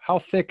doing it, how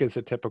thick is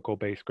a typical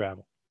base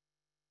gravel?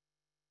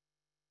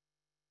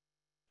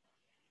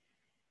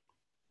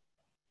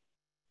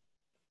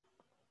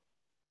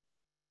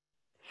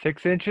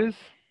 Six inches.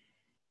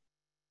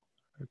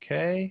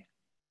 Okay,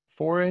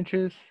 4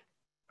 inches.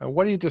 And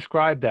what do you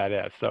describe that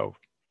as? So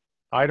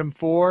item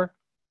 4.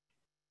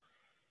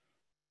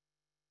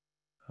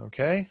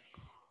 Okay.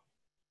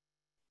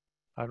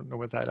 I don't know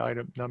what that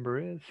item number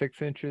is.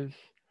 6 inches.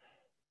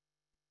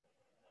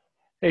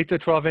 8 to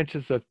 12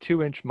 inches of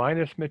 2-inch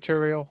minus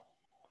material.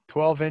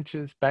 12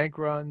 inches, bank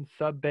run,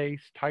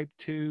 sub-base, type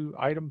 2,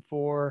 item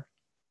 4.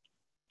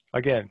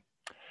 Again,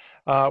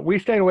 we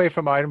stayed away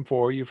from item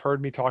 4. You've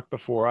heard me talk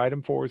before.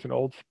 Item 4 is an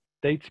old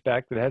state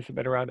spec that hasn't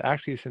been around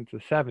actually since the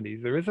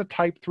 70s. There is a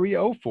type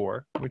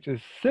 304, which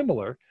is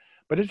similar,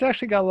 but it's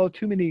actually got a little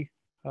too many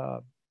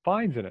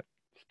fines in it.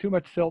 It's too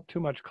much silt, too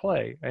much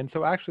clay. And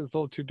so actually it's a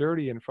little too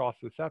dirty and frost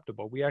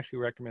susceptible. We actually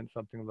recommend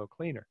something a little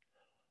cleaner.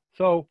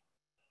 So,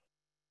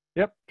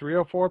 yep,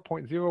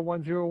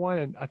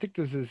 304.0101, and I think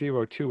there's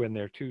a 02 in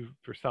there too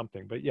for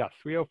something, but yes,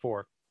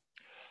 304.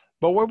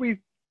 But what we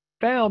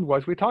found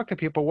was, we talked to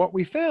people, what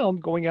we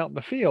found going out in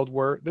the field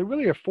were, there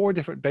really are 4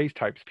 different base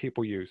types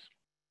people use.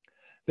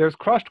 There's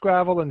crushed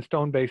gravel and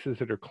stone bases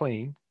that are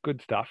clean,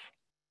 good stuff.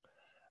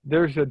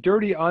 There's a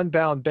dirty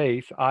unbound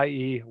base,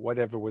 i.e.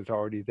 whatever was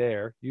already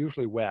there,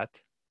 usually wet.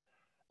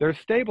 There's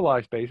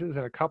stabilized bases,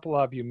 and a couple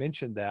of you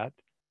mentioned that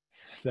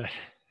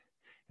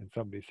and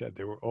somebody said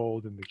they were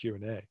old in the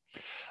Q&A.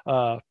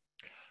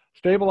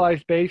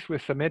 Stabilized base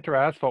with cement or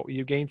asphalt,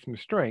 you gain some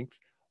strength,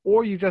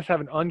 or you just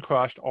have an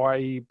uncrushed,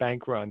 i.e.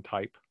 bank run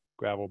type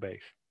gravel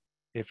base,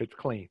 if it's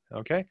clean,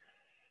 okay?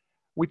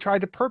 We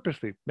tried to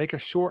purposely make a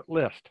short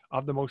list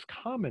of the most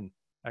common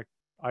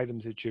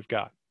items that you've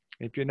got.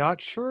 If you're not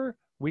sure,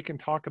 we can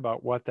talk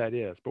about what that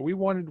is, but we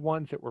wanted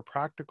ones that were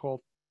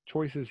practical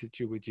choices that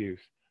you would use.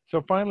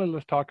 So finally,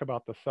 let's talk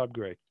about the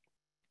subgrade.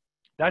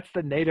 That's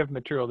the native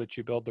material that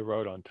you build the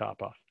road on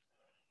top of.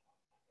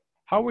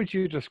 How would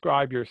you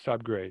describe your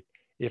subgrade?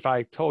 If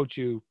I told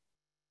you,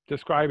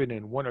 describe it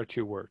in 1 or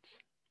 2 words,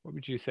 what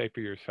would you say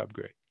for your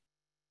subgrade?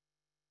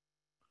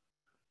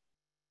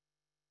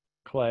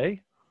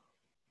 Clay,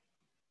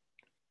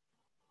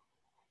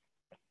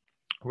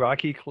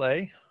 rocky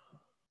clay.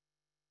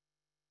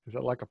 Is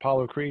it like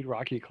Apollo Creed,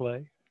 rocky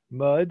clay?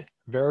 Mud,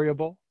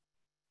 variable.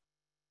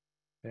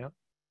 Yeah.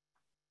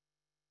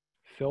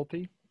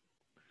 Silty.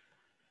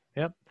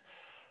 Yep.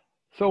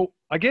 So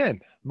again,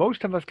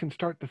 most of us can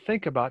start to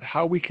think about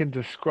how we can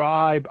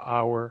describe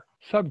our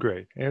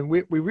subgrade. And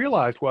we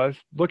realized was,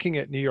 looking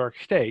at New York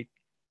State,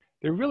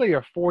 there really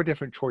are 4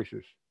 different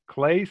choices: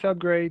 clay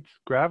subgrades,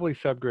 gravelly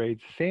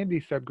subgrades,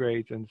 sandy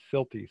subgrades, and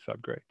silty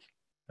subgrades,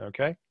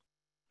 okay?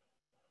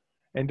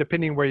 And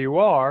depending where you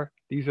are,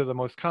 these are the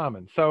most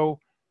common. So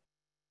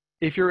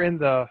if you're in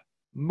the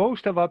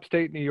most of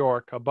upstate New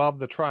York, above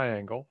the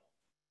triangle,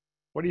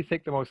 what do you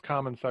think the most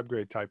common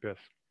subgrade type is?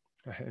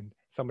 And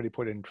somebody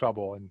put in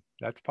trouble, and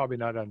that's probably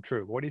not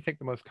untrue. What do you think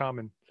the most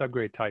common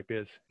subgrade type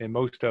is in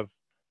most of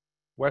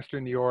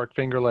Western New York,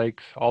 Finger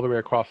Lakes, all the way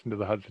across into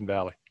the Hudson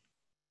Valley?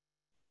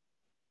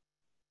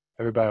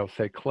 Everybody will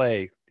say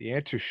clay. The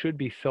answer should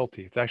be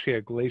silty. It's actually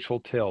a glacial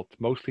till. It's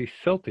mostly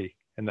silty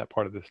in that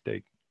part of the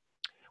state.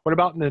 What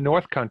about in the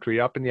North Country,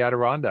 up in the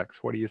Adirondacks?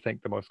 What do you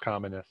think the most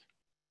common is?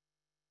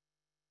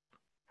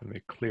 Let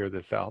me clear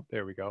this out.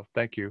 There we go.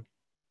 Thank you,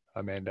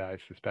 Amanda, I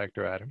suspect,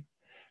 or Adam.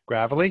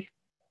 Gravelly?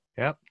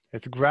 Yep,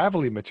 it's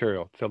gravelly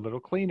material. It's a little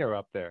cleaner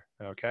up there,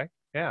 okay?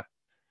 Yeah.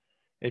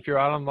 If you're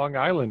out on Long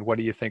Island, what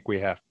do you think we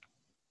have?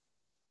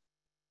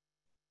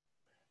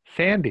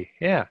 Sandy,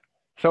 yeah.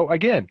 So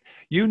again,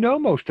 you know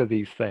most of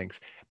these things,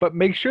 but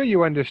make sure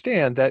you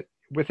understand that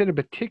within a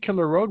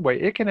particular roadway,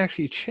 it can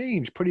actually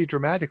change pretty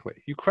dramatically.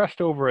 You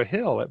crest over a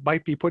hill, it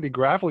might be pretty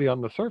gravelly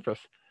on the surface,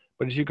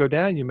 but as you go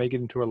down, you may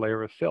get into a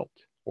layer of silt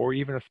or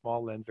even a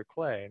small lens of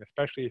clay. And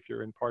especially if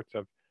you're in parts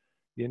of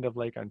the end of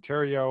Lake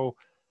Ontario,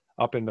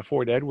 up in the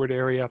Fort Edward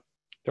area,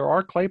 there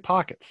are clay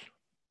pockets.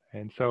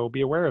 And so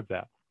be aware of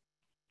that.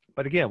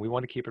 But again, we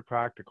want to keep it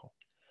practical.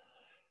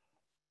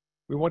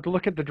 We want to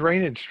look at the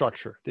drainage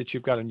structure that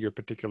you've got in your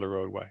particular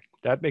roadway.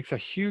 That makes a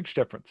huge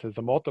difference as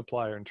a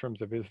multiplier in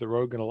terms of, is the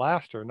road going to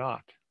last or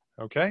not?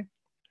 Okay?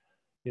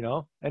 You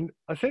know, and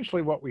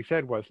essentially what we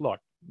said was, look,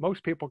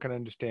 most people can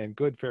understand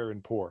good, fair,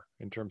 and poor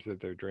in terms of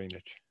their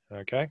drainage.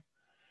 Okay?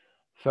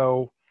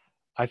 So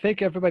I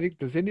think everybody,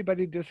 does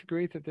anybody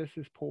disagree that this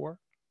is poor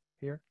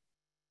here?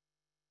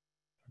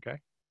 Okay?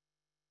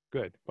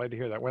 Good. Glad to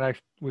hear that. When I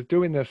was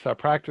doing this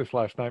practice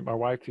last night, my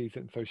wife sees it,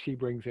 and so she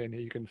brings in,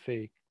 you can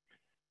see,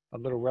 a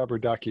little rubber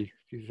ducky.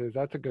 She says,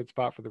 that's a good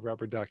spot for the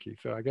rubber ducky.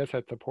 So I guess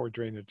that's a poor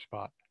drainage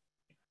spot.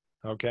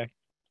 Okay.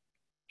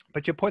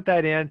 But you put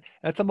that in,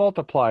 that's a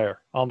multiplier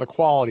on the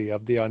quality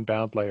of the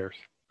unbound layers.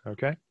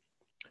 Okay.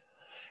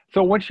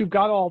 So once you've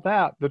got all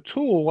that, the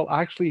tool will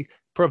actually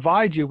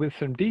provide you with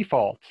some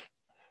defaults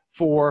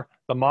for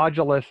the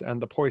modulus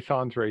and the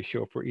Poisson's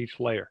ratio for each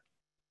layer.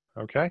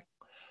 Okay.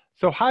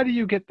 So how do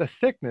you get the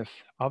thickness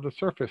of the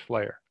surface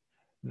layer,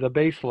 the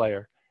base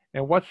layer,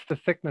 and what's the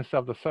thickness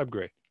of the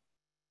subgrade?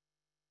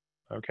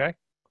 Okay,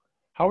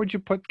 how would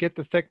you get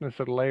the thickness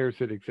of the layers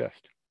that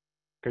exist?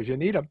 Because you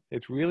need them.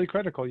 It's really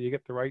critical you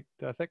get the right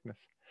thickness.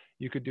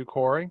 You could do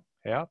coring.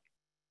 Yeah,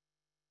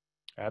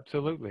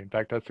 absolutely. In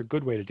fact, that's a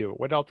good way to do it.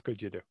 What else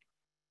could you do?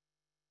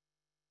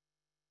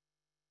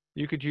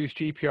 You could use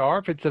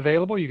GPR if it's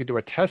available. You could do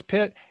a test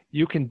pit.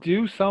 You can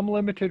do some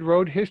limited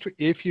road history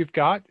if you've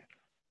got.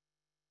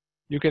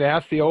 You could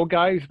ask the old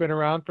guy who's been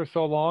around for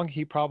so long.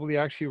 He probably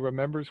actually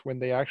remembers when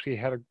they actually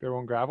had their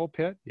own gravel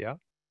pit. Yeah,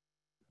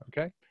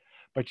 okay.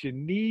 But you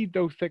need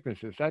those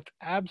thicknesses. That's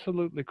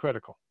absolutely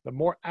critical. The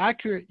more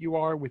accurate you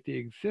are with the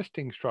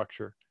existing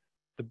structure,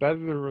 the better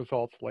the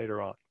results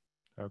later on,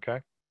 okay?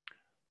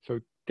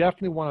 So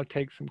definitely want to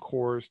take some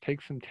cores,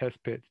 take some test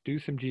pits, do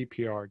some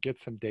GPR, get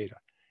some data.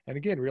 And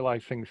again,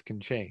 realize things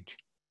can change.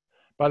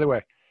 By the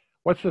way,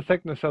 what's the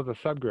thickness of the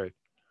subgrade?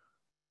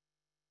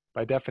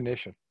 By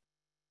definition.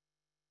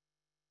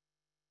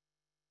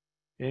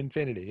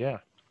 Infinity, yeah.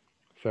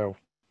 So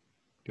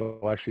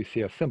you'll actually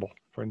see a symbol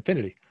for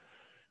infinity,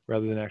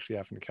 rather than actually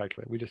having to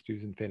calculate. We just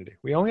use infinity.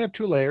 We only have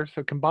 2 layers,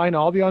 so combine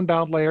all the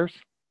unbound layers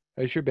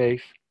as your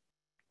base.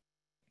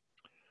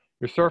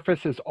 Your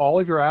surface is all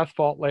of your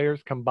asphalt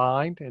layers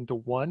combined into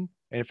one,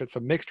 and if it's a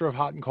mixture of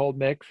hot and cold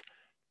mix,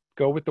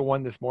 go with the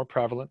one that's more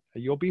prevalent.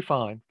 You'll be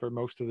fine for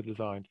most of the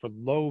designs for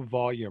low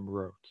volume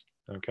roads,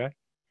 okay?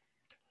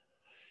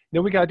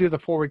 Then we got to do the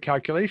forward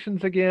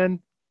calculations again,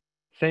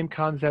 same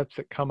concepts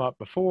that come up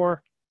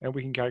before, and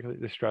we can calculate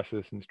the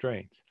stresses and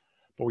strains.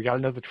 But we got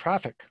to know the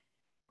traffic.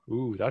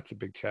 Ooh, that's a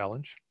big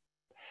challenge.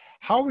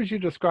 How would you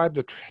describe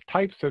the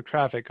types of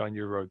traffic on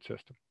your road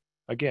system?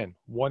 Again,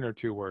 1 or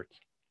 2 words.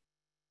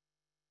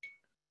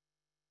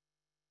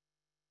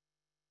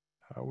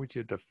 How would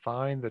you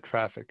define the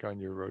traffic on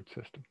your road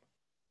system?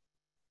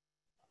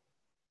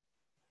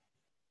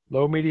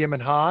 Low, medium,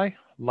 and high,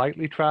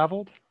 lightly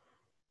traveled,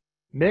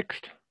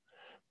 mixed.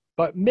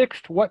 But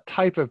mixed, what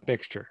type of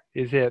mixture?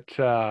 Is it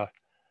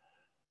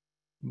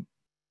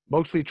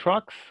mostly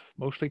trucks,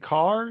 mostly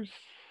cars,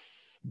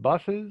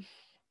 buses?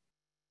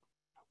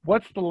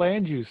 What's the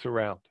land use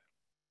around?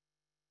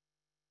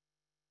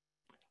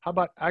 How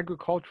about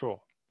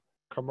agricultural,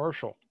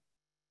 commercial,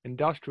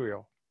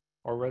 industrial,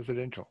 or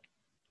residential?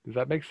 Does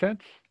that make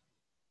sense?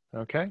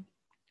 Okay.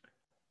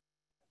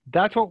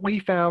 That's what we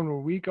found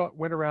when we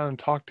went around and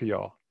talked to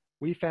y'all.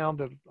 We found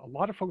that a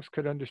lot of folks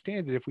could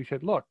understand it if we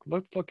said, look,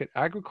 let's look at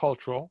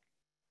agricultural,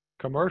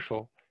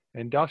 commercial,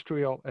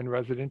 industrial, and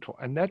residential.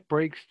 And that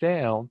breaks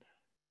down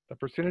the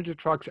percentage of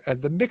trucks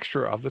and the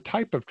mixture of the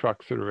type of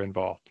trucks that are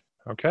involved.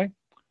 Okay.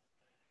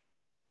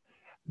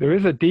 There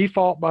is a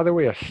default, by the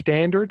way, a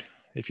standard.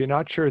 If you're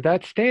not sure,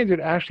 that standard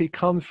actually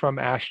comes from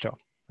AASHTO.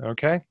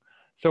 Okay.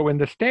 So in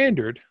the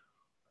standard,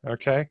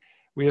 okay,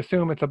 we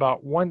assume it's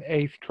about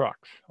 1/8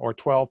 trucks, or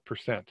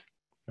 12%,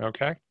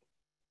 okay?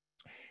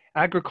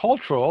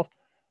 Agricultural,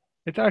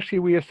 it's actually,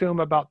 we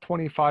assume about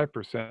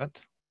 25%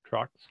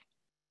 trucks.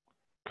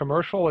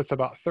 Commercial, it's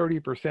about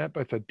 30%,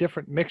 but it's a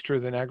different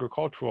mixture than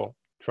agricultural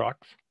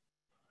trucks.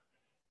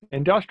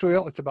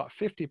 Industrial, it's about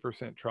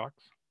 50%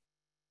 trucks.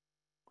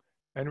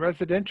 And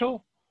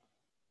residential,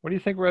 what do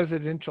you think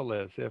residential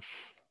is?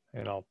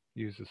 And I'll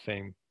use the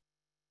same.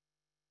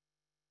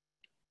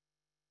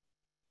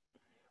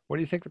 What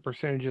do you think the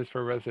percentage is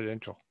for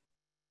residential?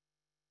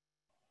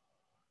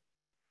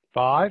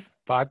 5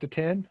 to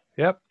 10?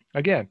 Yep.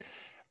 Again,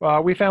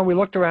 we found we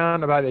looked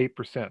around about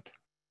 8%.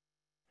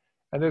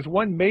 And there's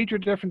one major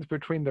difference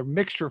between the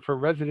mixture for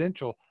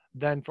residential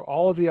than for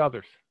all of the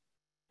others.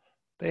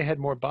 They had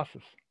more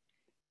buses.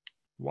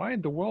 Why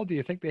in the world do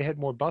you think they had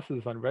more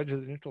buses on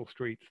residential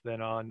streets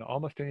than on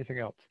almost anything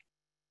else?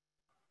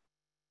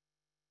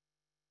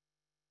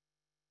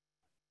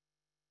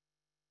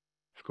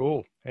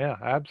 School, yeah,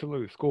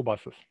 absolutely, school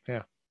buses,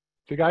 yeah.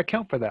 So you got to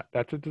account for that.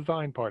 That's a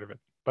design part of it.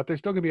 But there's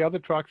still going to be other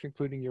trucks,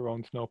 including your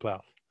own snowplows,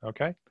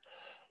 okay?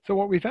 So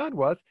what we found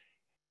was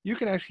you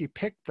can actually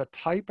pick the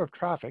type of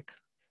traffic,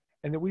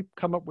 and then we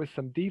come up with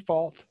some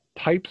default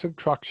types of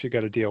trucks you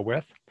got to deal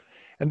with.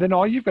 And then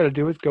all you've got to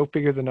do is go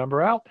figure the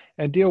number out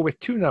and deal with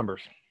 2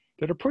 numbers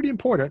that are pretty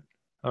important,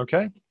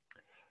 okay?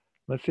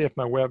 Let's see if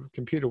my web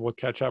computer will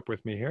catch up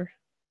with me here.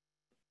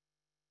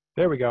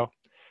 There we go.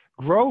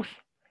 Growth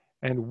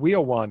and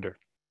wheel wander.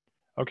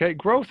 Okay,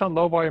 growth on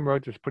low volume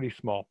roads is pretty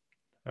small.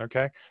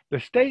 Okay, the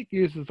state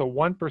uses a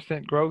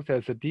 1% growth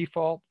as a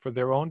default for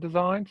their own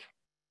designs,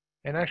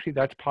 and actually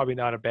that's probably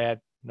not a bad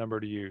number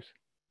to use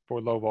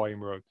for low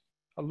volume roads.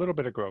 A little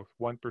bit of growth,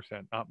 1%,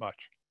 not much.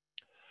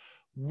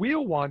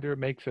 Wheel wander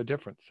makes a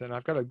difference, and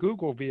I've got a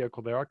Google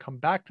vehicle there. I'll come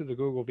back to the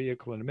Google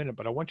vehicle in a minute,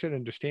 but I want you to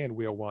understand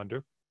wheel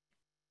wander.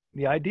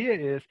 The idea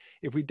is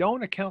if we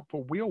don't account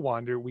for wheel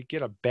wander, we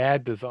get a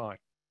bad design.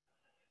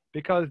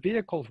 Because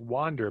vehicles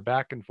wander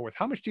back and forth.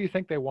 How much do you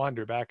think they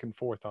wander back and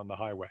forth on the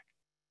highway?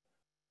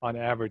 On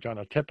average, on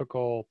a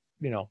typical,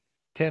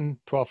 10,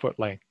 12-foot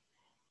lane.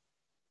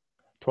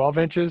 12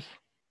 inches,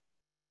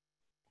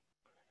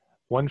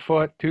 1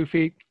 foot, 2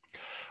 feet.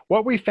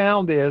 What we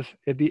found is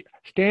the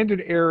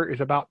standard error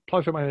is about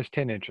plus or minus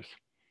 10 inches.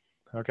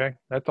 Okay,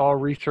 that's all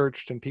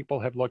researched and people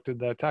have looked at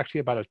that. It's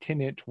actually about a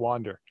 10-inch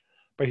wander.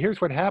 But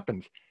here's what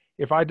happens.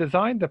 If I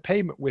design the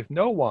pavement with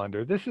no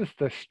wander, this is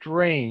the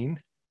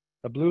strain.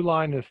 The blue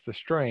line is the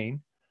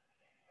strain,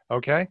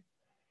 okay?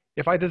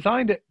 If I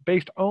designed it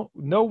based on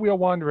no wheel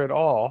wander at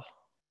all,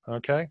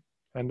 okay,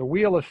 and the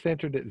wheel is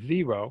centered at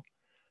 0,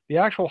 the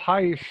actual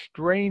highest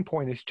strain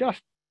point is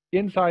just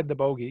inside the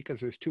bogey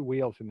because there's 2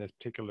 wheels in this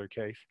particular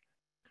case.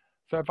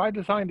 So if I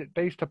designed it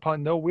based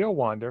upon no wheel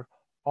wander,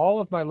 all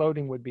of my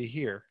loading would be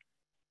here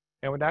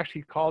and would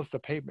actually cause the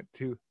pavement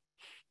to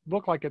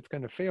look like it's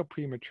going to fail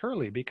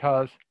prematurely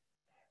because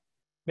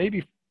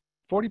maybe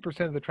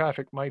 40% of the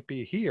traffic might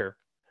be here.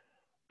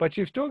 But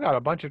you've still got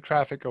a bunch of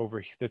traffic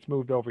that's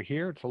moved over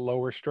here. It's a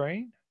lower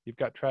strain. You've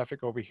got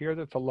traffic over here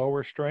that's a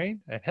lower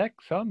strain. And heck,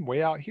 some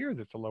way out here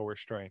that's a lower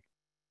strain.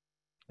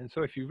 And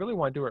so if you really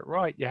want to do it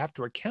right, you have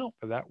to account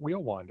for that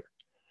wheel wander.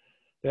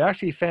 They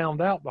actually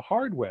found out the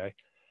hard way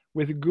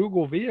with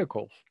Google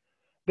vehicles.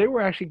 They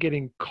were actually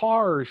getting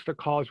cars to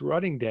cause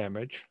running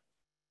damage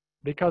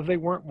because they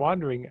weren't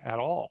wandering at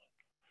all.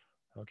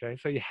 Okay,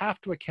 so you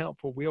have to account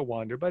for wheel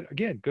wander. But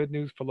again, good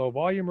news for low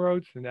volume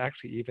roads and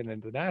actually even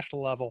in the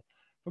national level.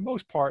 For the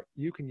most part,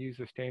 you can use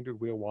a standard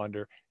wheel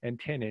wander, and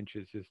 10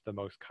 inches is the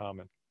most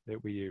common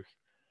that we use.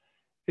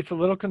 It's a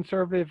little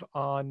conservative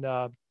on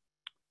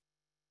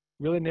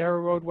really narrow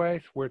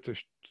roadways where it's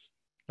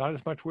not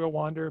as much wheel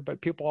wander,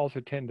 but people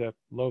also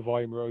low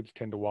volume roads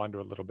tend to wander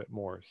a little bit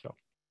more. So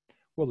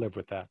we'll live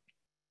with that.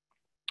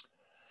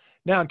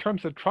 Now, in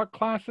terms of truck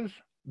classes,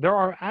 there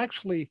are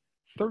actually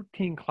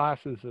 13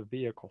 classes of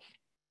vehicles,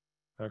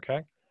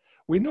 okay?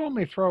 We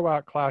normally throw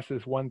out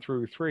classes 1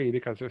 through 3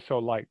 because they're so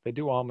light. They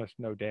do almost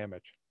no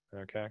damage,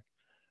 okay?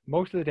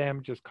 Most of the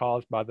damage is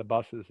caused by the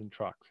buses and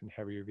trucks and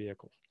heavier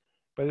vehicles.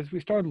 But as we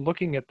started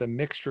looking at the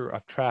mixture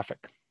of traffic,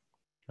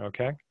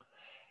 okay,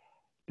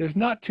 there's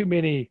not too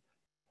many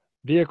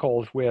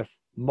vehicles with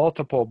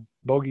multiple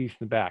bogies in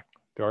the back.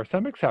 There are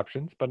some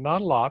exceptions, but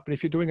not a lot. But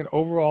if you're doing an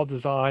overall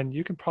design,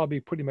 you can probably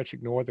pretty much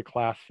ignore the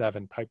class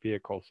 7 type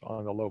vehicles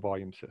on the low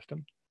volume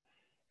system.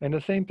 And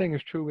the same thing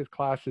is true with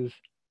classes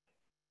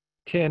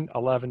 10,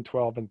 11,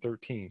 12, and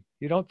 13.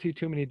 You don't see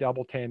too many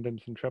double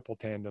tandems and triple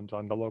tandems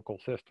on the local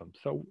system.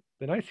 So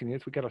the nice thing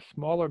is we got a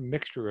smaller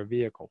mixture of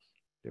vehicles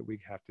that we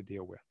have to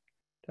deal with.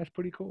 That's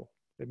pretty cool.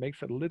 It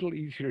makes it a little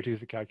easier to do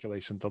the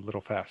calculations a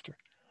little faster.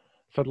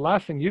 So the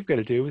last thing you've got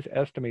to do is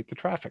estimate the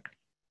traffic,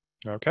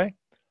 okay?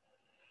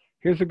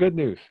 Here's the good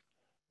news.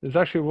 There's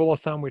actually a rule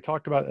of thumb we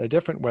talked about in a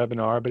different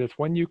webinar, but it's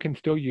one you can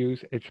still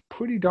use. It's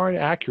pretty darn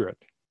accurate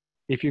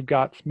if you've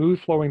got smooth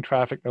flowing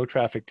traffic, no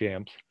traffic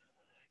jams.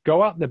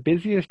 Go out in the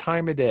busiest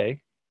time of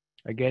day.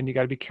 Again, you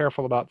got to be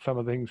careful about some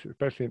of the things,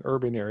 especially in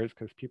urban areas,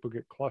 because people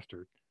get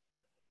clustered.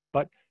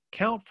 But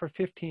count for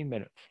 15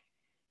 minutes,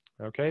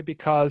 okay?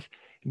 Because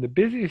in the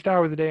busiest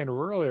hour of the day in a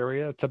rural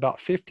area, it's about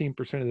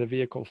 15% of the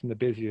vehicles in the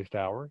busiest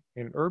hour.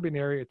 In an urban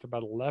area, it's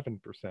about 11%.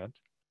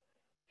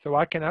 So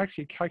I can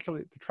actually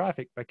calculate the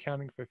traffic by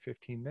counting for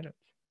 15 minutes,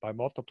 by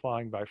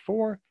multiplying by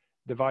 4,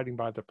 dividing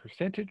by the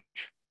percentage,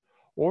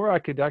 or I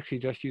could actually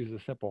just use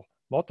a simple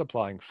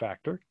multiplying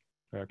factor,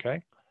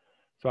 okay?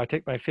 So I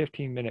take my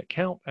 15-minute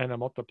count and I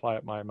multiply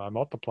it by my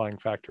multiplying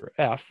factor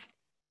F.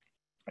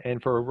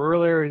 And for a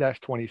rural area, that's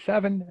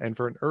 27, and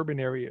for an urban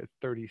area, it's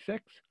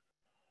 36.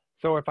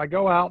 So if I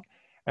go out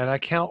and I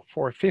count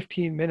for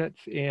 15 minutes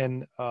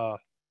in a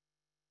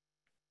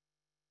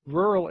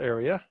rural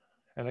area,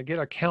 and I get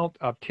a count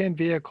of 10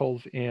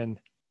 vehicles in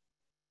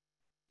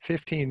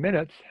 15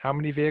 minutes, how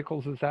many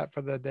vehicles is that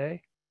for the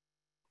day?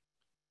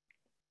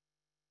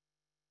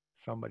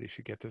 Somebody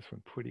should get this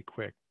one pretty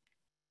quick,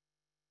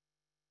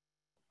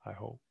 I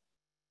hope.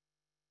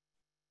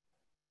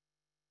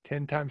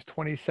 10 times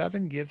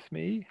 27 gives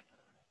me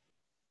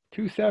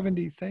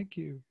 270, thank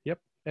you. Yep,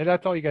 and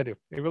that's all you gotta do.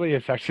 It really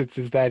is, actually,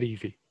 it's that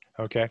easy,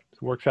 okay?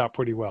 It works out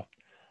pretty well,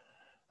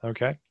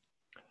 okay?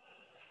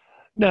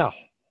 Now,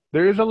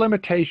 there is a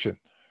limitation.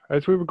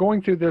 As we were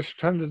going through this,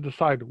 trying to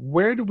decide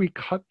where do we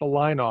cut the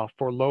line off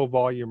for low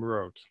volume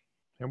roads?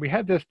 And we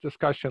had this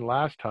discussion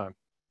last time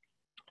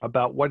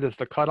about what is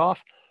the cutoff.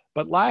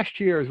 But last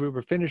year, as we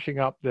were finishing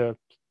up the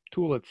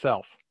tool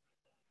itself,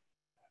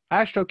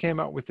 AASHTO came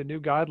out with the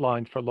new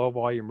guidelines for low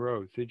volume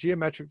roads. The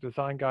geometric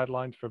design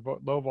guidelines for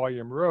low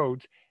volume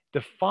roads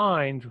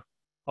defines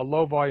a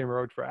low volume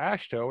road for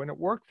AASHTO, and it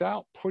works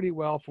out pretty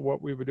well for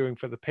what we were doing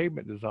for the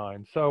pavement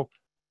design. So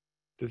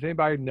does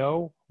anybody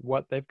know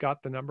what they've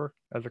got the number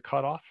as a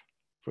cutoff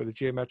for the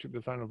geometric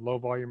design of low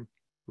volume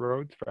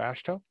roads for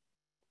AASHTO?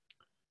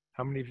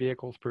 How many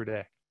vehicles per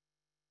day?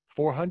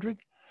 400?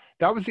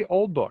 That was the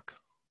old book.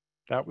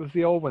 That was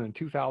the old one in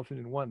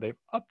 2001. They've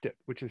upped it,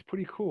 which is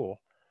pretty cool.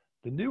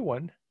 The new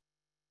one,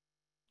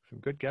 some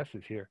good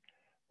guesses here.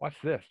 What's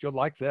this? You'll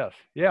like this.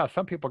 Yeah,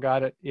 some people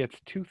got it. It's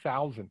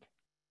 2,000.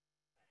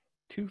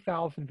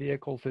 2,000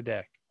 vehicles a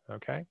day,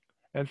 okay?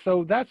 And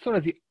so that's sort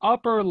of the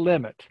upper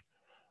limit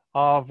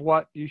of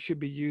what you should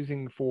be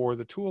using for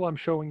the tool I'm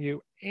showing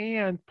you,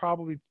 and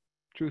probably,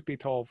 truth be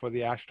told, for the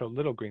AASHTO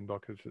Little Green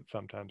Book, as it's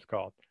sometimes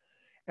called.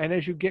 And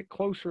as you get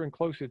closer and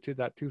closer to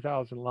that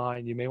 2,000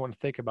 line, you may want to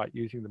think about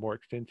using the more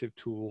extensive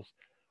tools,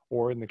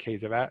 or in the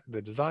case of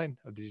the design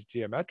of these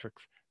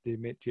geometrics, the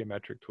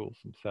geometric tools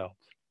themselves.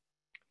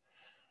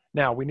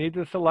 Now, we need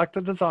to select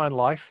the design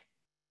life.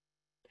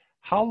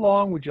 How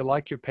long would you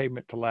like your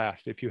pavement to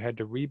last if you had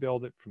to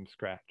rebuild it from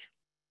scratch?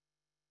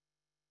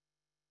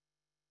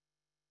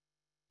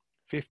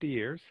 50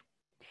 years,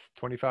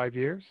 25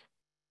 years,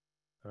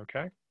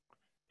 okay?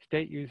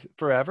 State use it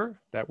forever,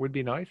 that would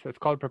be nice. That's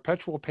called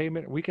perpetual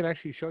pavement. We can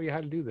actually show you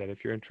how to do that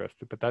if you're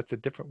interested, but that's a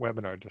different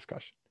webinar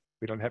discussion.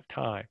 We don't have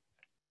time.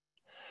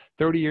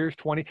 30 years,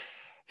 20,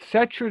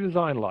 set your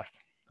design life,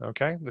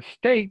 okay? The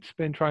state's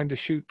been trying to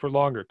shoot for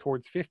longer,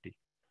 towards 50,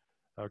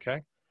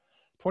 okay?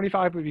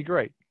 25 would be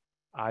great.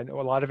 I know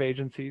a lot of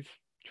agencies,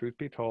 truth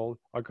be told,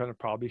 are gonna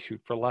probably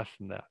shoot for less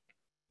than that.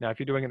 Now, if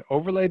you're doing an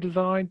overlay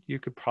design, you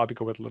could probably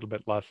go with a little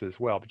bit less as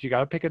well, but you got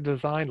to pick a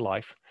design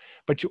life.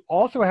 But you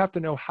also have to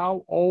know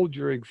how old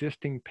your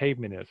existing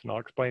pavement is, and I'll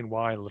explain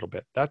why in a little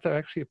bit. That's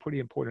actually a pretty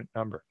important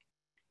number.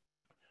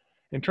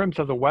 In terms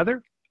of the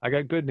weather, I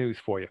got good news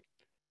for you.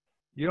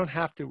 You don't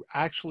have to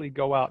actually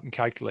go out and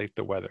calculate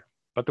the weather,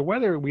 but the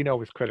weather we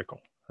know is critical,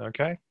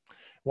 okay?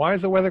 Why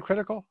is the weather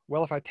critical?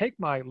 Well, if I take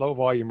my low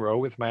volume road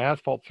with my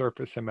asphalt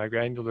surface and my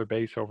granular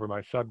base over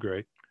my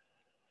subgrade,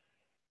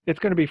 it's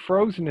going to be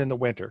frozen in the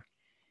winter,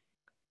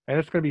 and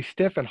it's going to be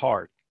stiff and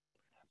hard.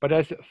 But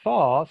as it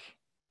thaws,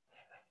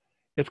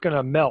 it's going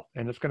to melt,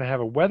 and it's going to have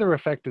a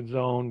weather-affected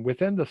zone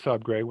within the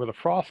subgrade where the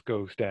frost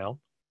goes down,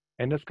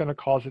 and it's going to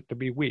cause it to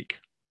be weak.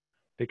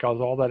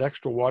 because all that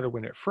extra water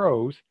when it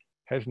froze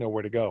has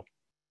nowhere to go.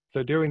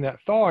 So during that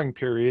thawing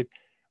period,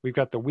 we've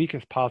got the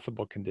weakest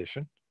possible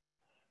condition.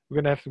 We're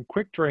going to have some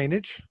quick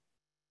drainage,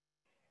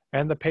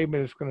 and the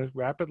pavement is going to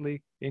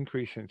rapidly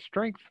increase in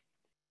strength.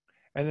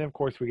 And then, of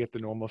course, we get the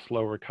normal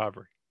slow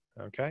recovery,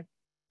 okay?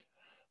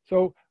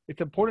 So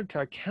it's important to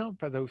account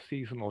for those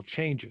seasonal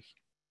changes.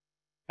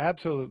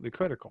 Absolutely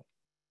critical.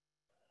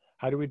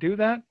 How do we do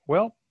that?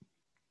 Well,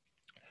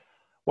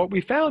 what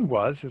we found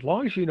was, as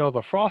long as you know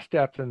the frost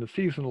depth and the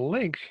seasonal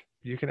lengths,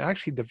 you can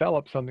actually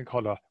develop something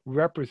called a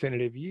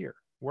representative year.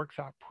 Works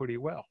out pretty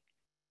well,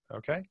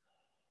 okay?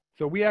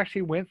 So we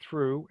actually went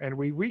through and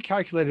we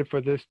recalculated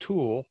for this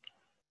tool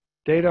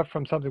data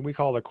from something we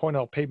call the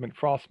Cornell pavement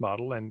frost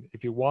model. And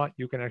if you want,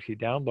 you can actually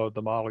download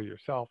the model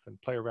yourself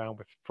and play around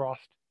with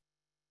frost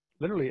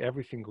literally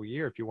every single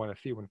year if you want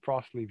to see when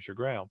frost leaves your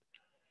ground.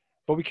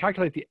 But we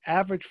calculate the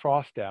average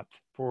frost depth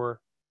for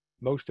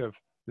most of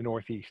the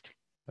Northeast.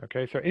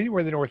 Okay, so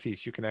anywhere in the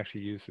Northeast, you can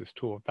actually use this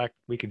tool. In fact,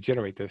 we can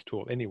generate this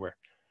tool anywhere.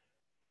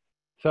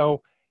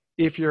 So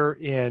if you're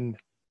in,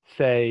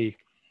 say,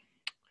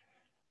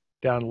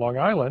 down Long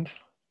Island,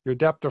 your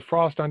depth of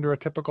frost under a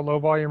typical low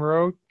volume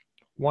road,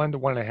 1 to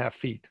 1.5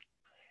 feet.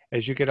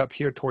 As you get up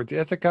here towards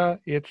Ithaca,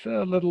 it's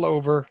a little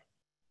over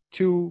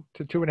 2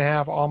 to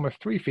 2.5,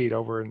 almost 3 feet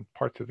over in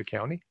parts of the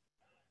county.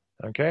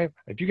 Okay,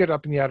 if you get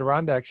up in the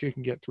Adirondacks, you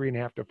can get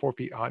 3.5 to 4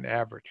 feet on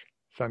average.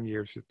 Some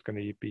years it's going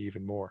to be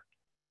even more.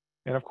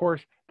 And of course,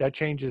 that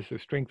changes the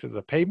strength of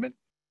the pavement,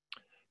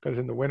 because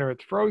in the winter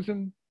it's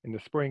frozen, in the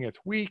spring it's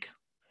weak,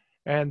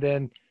 and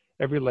then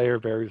every layer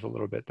varies a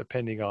little bit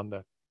depending on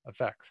the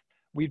effects.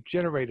 We've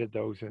generated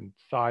those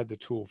inside the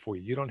tool for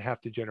you. You don't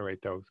have to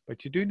generate those,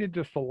 but you do need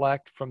to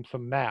select from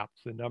some maps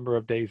the number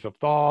of days of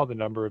thaw, the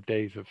number of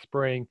days of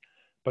spring,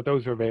 but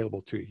those are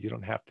available to you. You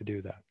don't have to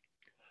do that.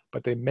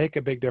 But they make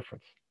a big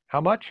difference.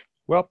 How much?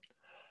 Well,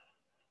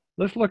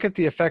 let's look at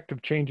the effect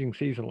of changing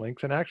season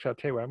lengths. And actually, I'll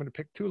tell you what, I'm going to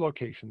pick 2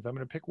 locations. I'm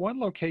going to pick one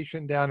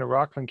location down in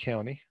Rockland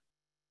County,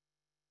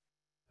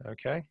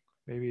 okay,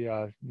 maybe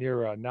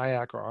near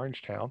Nyack or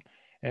Orangetown.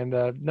 And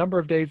the number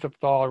of days of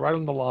thaw right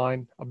on the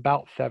line,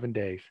 about 7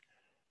 days.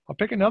 I'll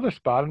pick another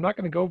spot. I'm not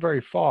going to go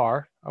very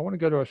far. I want to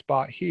go to a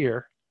spot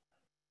here.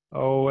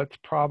 Oh, it's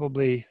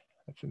probably,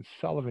 that's in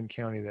Sullivan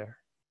County there.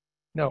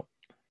 No,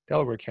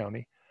 Delaware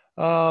County.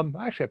 Actually,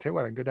 I'll tell you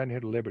what, I can go down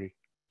here to Liberty.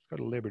 Let's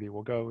go to Liberty.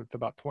 We'll go, it's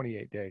about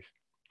 28 days,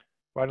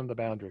 right on the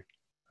boundary,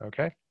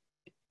 okay?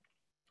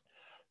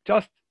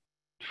 Just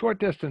short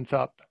distance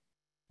up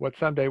what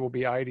someday will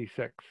be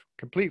I-86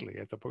 completely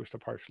as opposed to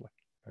partially,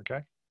 okay?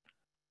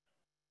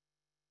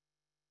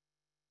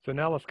 So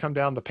now let's come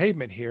down the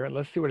pavement here and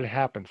let's see what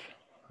happens,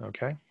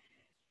 okay?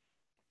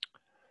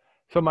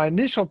 So my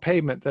initial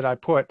pavement that I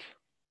put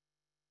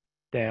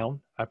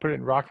down, I put it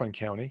in Rockland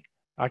County.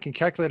 I can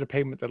calculate a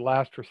pavement that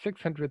lasts for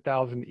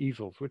 600,000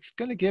 easels, which is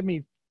going to give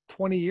me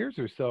 20 years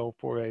or so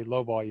for a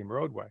low volume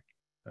roadway,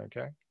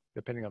 okay?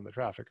 Depending on the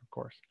traffic, of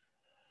course.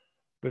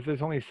 But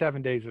there's only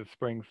 7 days of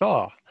spring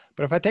thaw.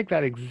 But if I take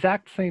that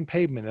exact same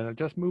pavement and I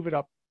just move it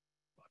up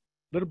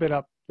a little bit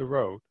up the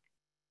road,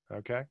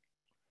 okay?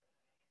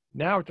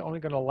 Now it's only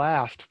going to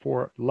last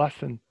for less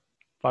than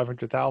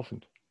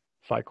 500,000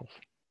 cycles.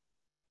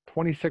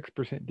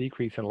 26%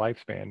 decrease in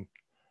lifespan.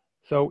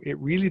 So it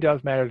really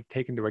does matter to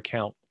take into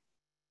account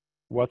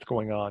what's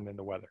going on in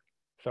the weather.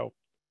 So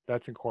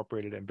that's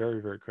incorporated and very,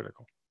 very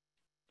critical.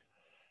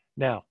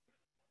 Now,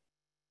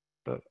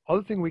 the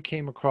other thing we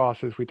came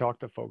across as we talked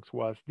to folks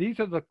was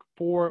these are the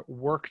 4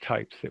 work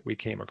types that we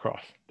came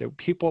across that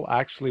people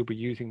actually were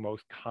using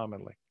most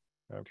commonly,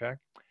 okay?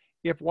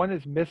 If one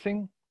is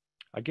missing,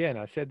 again,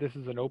 I said this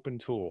is an open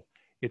tool.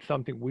 It's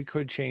something we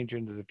could change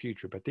into the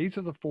future, but these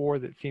are the 4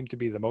 that seem to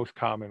be the most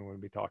common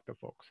when we talk to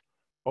folks.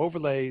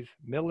 Overlays,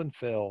 mill and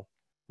fill,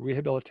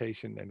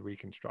 rehabilitation, and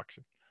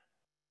reconstruction.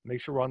 Make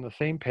sure we're on the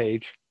same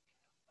page.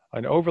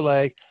 An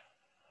overlay,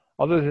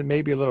 other than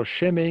maybe a little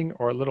shimming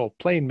or a little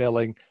plain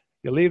milling,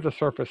 you leave the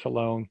surface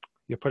alone,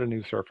 you put a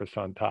new surface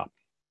on top.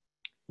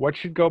 What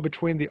should go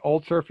between the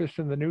old surface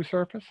and the new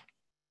surface?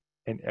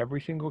 In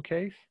every single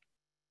case?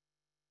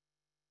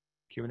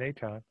 Q&A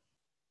time.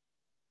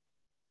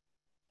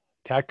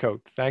 Tack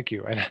coat, thank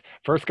you. And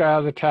first guy out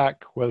of the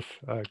tack was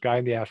a guy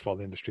in the asphalt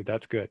industry.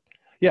 That's good.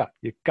 Yeah,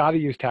 you got to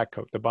use tack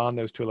coat to bond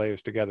those 2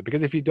 layers together,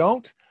 because if you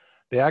don't,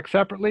 they act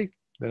separately,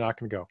 they're not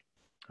going to go.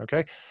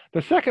 Okay.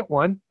 The second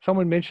one,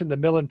 someone mentioned the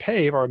mill and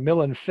pave or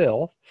mill and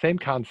fill, same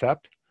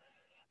concept.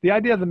 The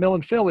idea of the mill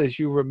and fill is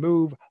you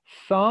remove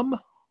some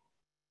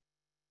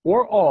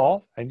or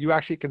all, and you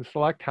actually can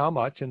select how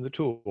much in the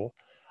tool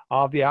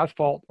of the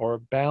asphalt or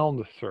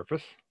bound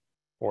surface,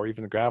 or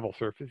even the gravel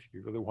surface if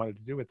you really wanted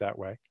to do it that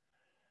way.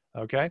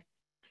 Okay.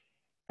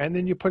 And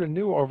then you put a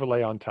new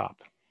overlay on top.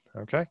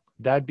 Okay.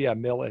 That'd be a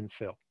mill and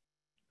fill.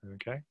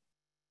 Okay.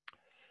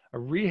 A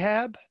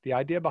rehab, the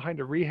idea behind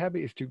a rehab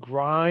is to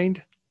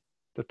grind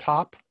the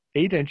top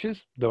 8 inches,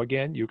 though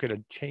again, you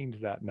could change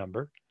that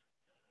number.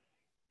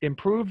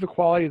 Improve the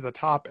quality of the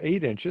top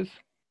 8 inches,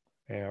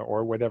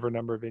 or whatever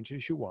number of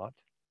inches you want.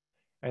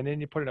 And then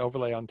you put an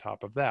overlay on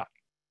top of that.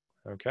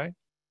 okay?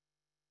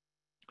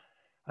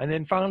 And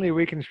then finally,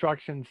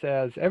 reconstruction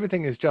says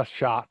everything is just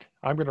shot.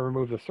 I'm going to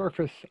remove the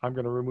surface. I'm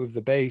going to remove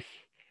the base.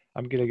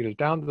 I'm going to get it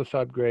down to the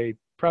subgrade,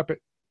 prep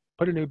it,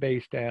 put a new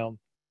base down,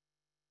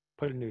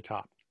 put a new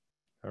top,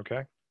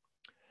 okay?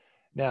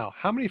 Now,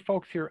 how many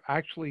folks here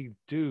actually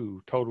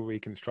do total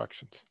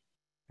reconstructions?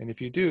 And if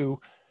you do,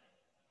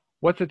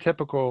 what's the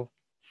typical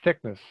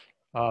thickness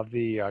of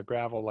the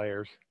gravel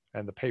layers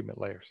and the pavement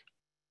layers?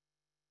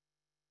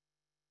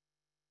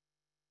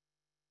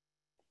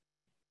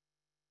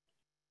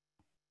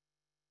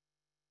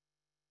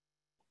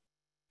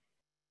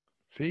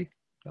 See,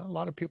 not a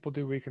lot of people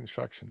do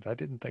reconstructions. I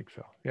didn't think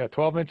so. Yeah,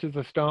 12 inches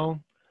of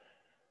stone.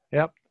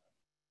 Yep.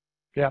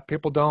 Yeah,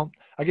 people don't.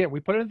 Again, we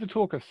put it in the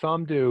tool because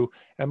some do,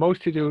 and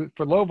most who do.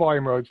 For low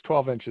volume roads,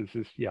 12 inches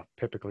is, yeah,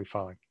 typically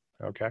fine.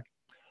 Okay.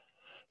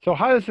 So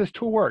how does this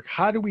tool work?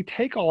 How do we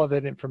take all of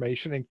that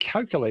information and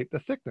calculate the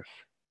thickness?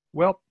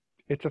 Well,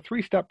 it's a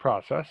three-step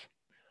process.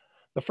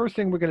 The first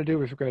thing we're going to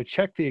do is we're going to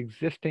check the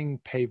existing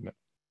pavement.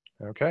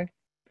 Okay.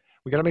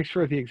 We got to make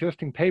sure the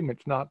existing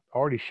pavement's not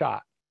already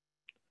shot.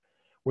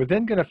 We're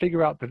then going to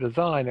figure out the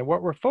design, and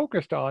what we're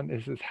focused on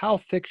is how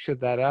thick should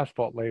that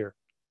asphalt layer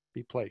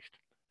be placed.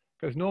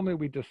 Because normally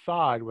we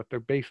decide what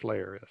their base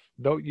layer is.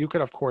 Though you could,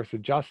 of course,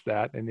 adjust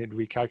that and then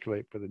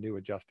recalculate for the new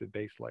adjusted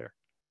base layer.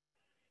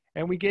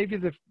 And we gave you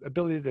the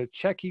ability to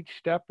check each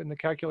step in the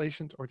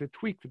calculations or to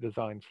tweak the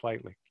design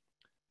slightly.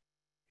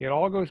 It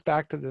all goes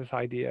back to this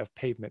idea of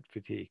pavement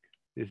fatigue,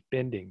 this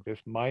bending, this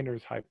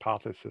Miner's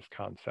hypothesis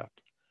concept.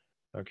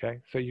 Okay,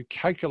 so you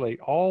calculate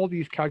all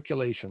these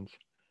calculations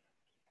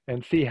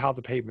and see how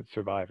the pavement's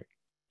surviving.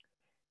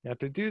 Now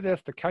to do this,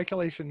 the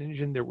calculation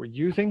engine that we're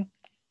using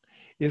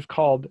is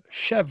called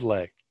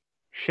Chevrolet.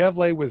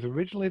 Chevrolet was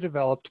originally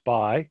developed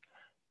by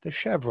the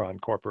Chevron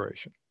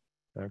Corporation,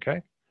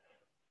 okay?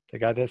 They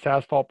got this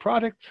asphalt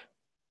product.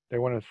 They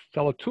want to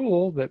sell a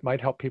tool that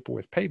might help people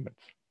with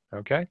pavements,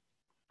 okay?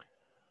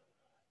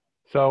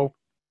 So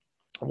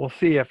we'll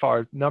see if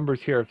our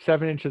numbers here of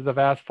 7 inches of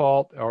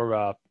asphalt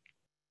or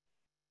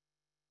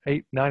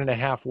 8,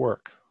 9.5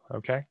 work,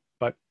 okay?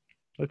 But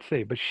let's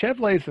see, but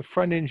Chevrolet is a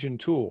front engine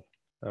tool,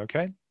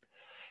 okay?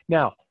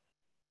 Now,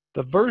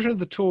 the version of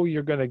the tool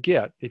you're going to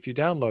get if you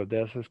download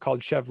this is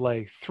called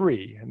Chevrolet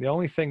 3. And the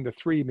only thing the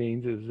 3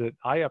 means is that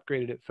I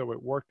upgraded it so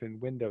it worked in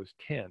Windows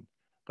 10.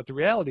 But the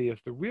reality is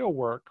the real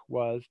work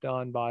was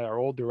done by our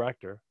old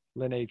director,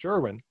 Lynn H.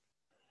 Irwin,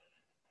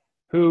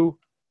 who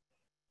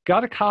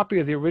got a copy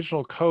of the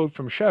original code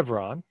from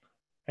Chevron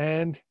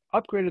and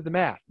upgraded the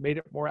math, made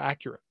it more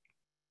accurate.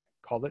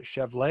 Called it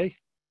Chevrolet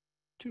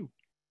 2.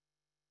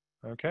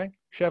 Okay?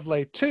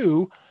 Chevrolet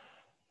 2,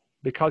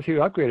 because he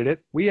upgraded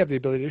it, we have the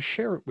ability to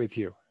share it with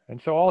you. And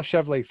so all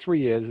Chevrolet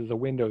 3 is a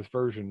Windows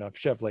version of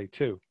Chevrolet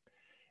 2.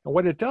 And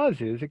what it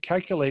does is it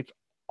calculates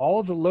all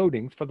of the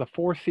loadings for the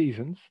 4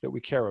 seasons that we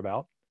care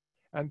about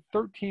and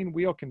 13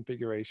 wheel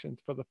configurations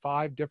for the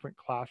 5 different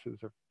classes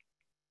of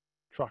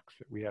trucks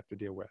that we have to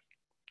deal with.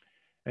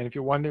 And if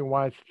you're wondering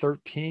why it's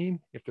 13,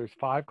 if there's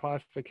 5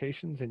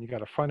 classifications and you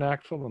got a front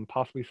axle and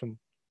possibly some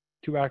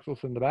 2 axles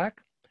in the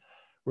back,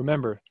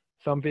 remember,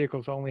 some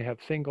vehicles only have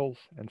singles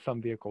and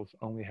some vehicles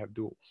only have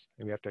duals,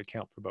 and we have to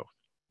account for both.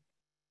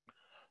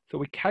 So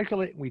we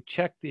calculate and we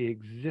check the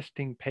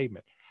existing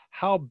pavement.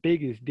 How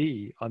big is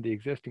D on the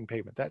existing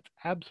pavement? That's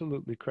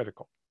absolutely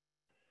critical.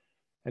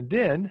 And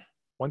then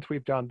once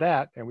we've done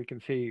that and we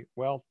can see,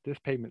 well, this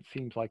pavement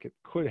seems like it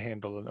could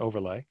handle an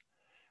overlay,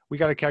 we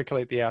got to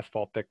calculate the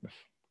asphalt thickness.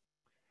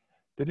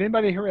 Did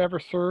anybody here ever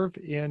serve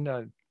in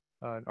an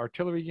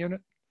artillery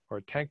unit or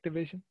a tank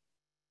division?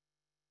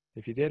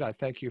 If you did, I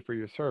thank you for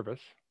your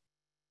service.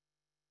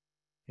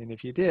 And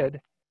if you did,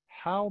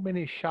 how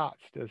many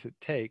shots does it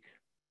take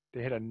to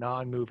hit a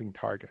non-moving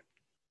target?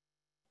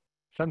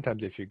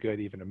 Sometimes if you're good,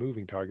 even a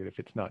moving target if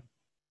it's not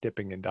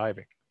dipping and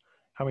diving.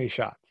 How many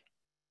shots?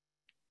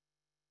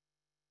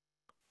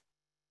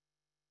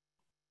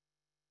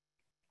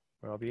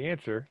 Well, the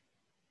answer,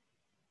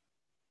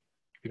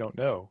 if you don't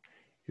know,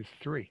 is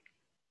 3.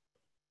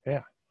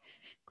 Yeah.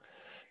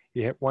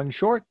 You hit one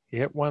short, you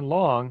hit one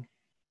long,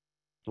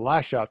 the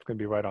last shot's going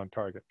to be right on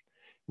target.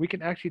 We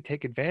can actually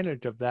take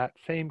advantage of that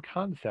same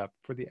concept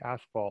for the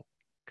asphalt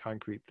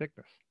concrete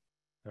thickness.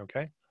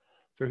 Okay,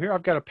 so here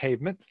I've got a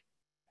pavement.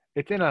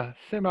 It's in a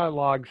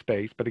semi-log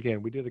space, but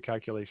again, we do the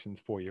calculations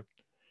for you.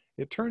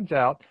 It turns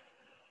out,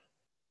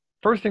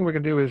 first thing we're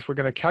going to do is we're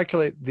going to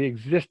calculate the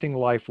existing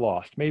life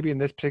lost. Maybe in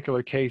this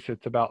particular case,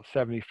 it's about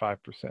 75%.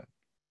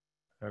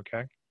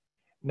 Okay,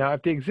 now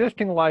if the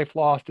existing life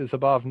lost is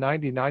above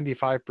 90,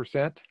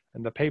 95%,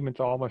 and the pavement's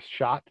almost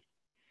shot,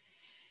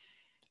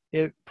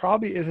 it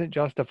probably isn't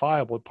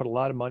justifiable to put a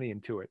lot of money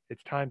into it.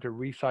 It's time to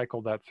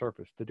recycle that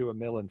surface, to do a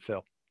mill and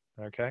fill,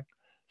 okay?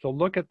 So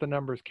look at the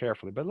numbers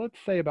carefully, but let's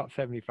say about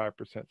 75%.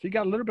 So you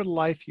got a little bit of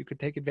life you could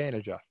take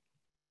advantage of.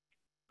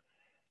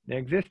 The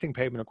existing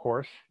pavement, of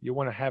course, you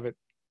want to have it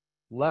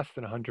less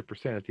than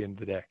 100% at the end of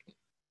the day,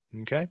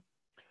 okay?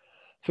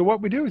 So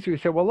what we do is we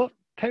say, well, look,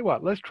 tell you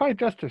what, let's try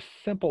just a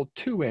simple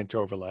 2-inch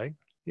overlay.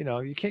 you know,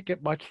 you can't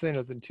get much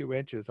thinner than 2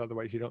 inches,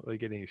 otherwise you don't really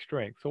get any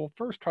strength. So we'll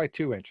first try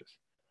 2 inches.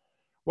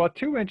 Well,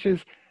 2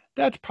 inches,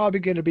 that's probably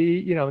going to be,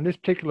 you know, in this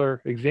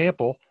particular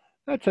example,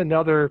 that's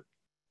another,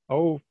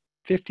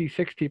 50,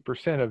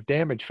 60% of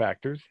damage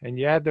factors. And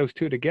you add those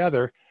two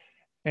together,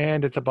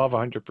 and it's above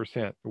 100%.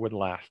 It wouldn't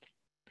last.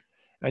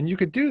 And you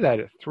could do that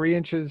at 3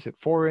 inches, at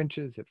 4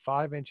 inches, at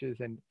 5 inches,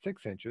 and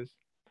 6 inches.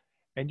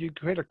 And you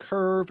create a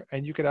curve,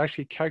 and you could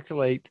actually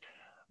calculate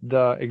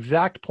the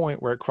exact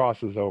point where it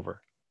crosses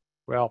over.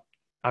 Well,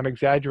 I'm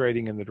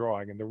exaggerating in the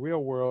drawing. In the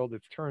real world,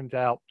 it turns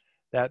out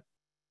that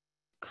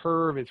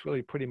curve is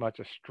really pretty much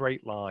a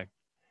straight line.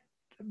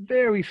 It's a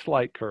very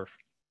slight curve.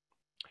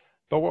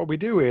 But what we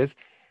do is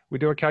we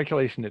do a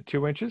calculation at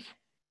 2 inches.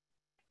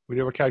 We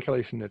do a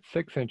calculation at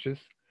 6 inches.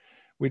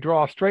 We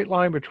draw a straight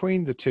line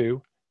between the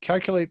two,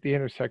 calculate the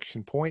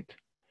intersection point,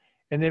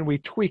 and then we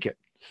tweak it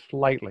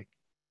slightly,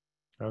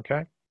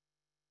 okay,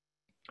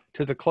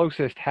 to the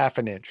closest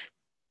 ½ inch.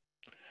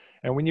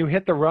 And when you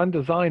hit the Run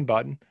Design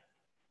button,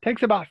 it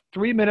takes about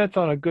 3 minutes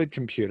on a good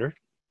computer,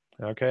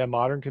 okay, a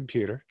modern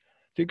computer.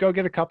 So you go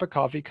get a cup of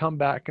coffee, come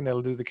back, and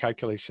it'll do the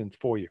calculations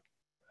for you,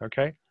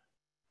 okay?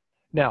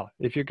 Now,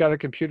 if you've got a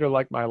computer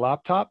like my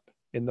laptop,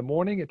 in the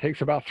morning, it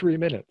takes about 3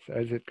 minutes.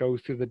 As it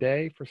goes through the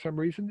day, for some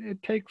reason,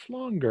 it takes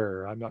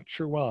longer. I'm not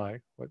sure why,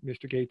 what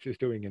Mr. Gates is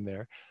doing in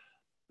there.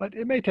 But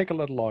it may take a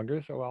little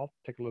longer, so I'll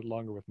take a little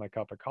longer with my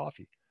cup of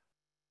coffee.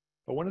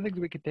 But one of the things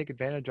we can take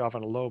advantage of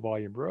on a low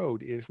volume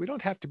road is we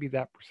don't have to be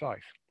that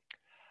precise.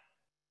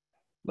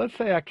 Let's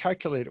say I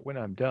calculate it when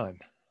I'm done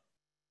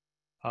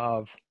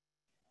of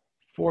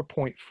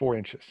 4.4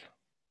 inches.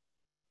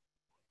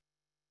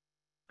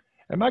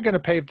 Am I going to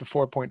pave the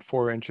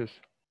 4.4 inches?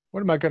 What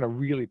am I going to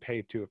really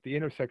pave to if the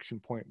intersection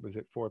point was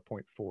at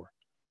 4.4?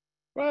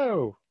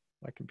 Whoa,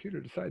 my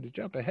computer decided to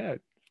jump ahead.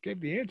 It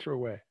gave the answer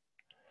away.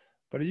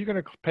 But are you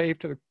going to pave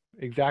to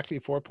exactly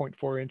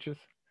 4.4 inches?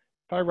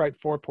 If I write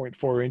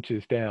 4.4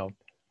 inches down,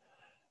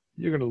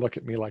 you're going to look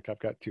at me like I've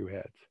got two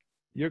heads.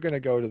 You're going to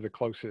go to the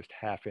closest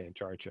 ½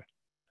 inch, aren't you?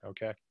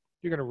 Okay?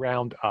 You're going to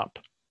round up.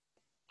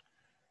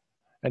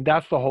 And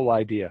that's the whole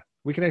idea.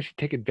 We can actually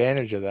take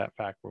advantage of that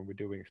fact when we're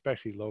doing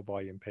especially low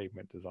volume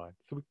pavement design.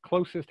 So the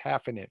closest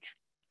 ½ inch.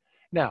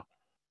 Now,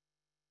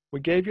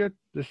 we gave you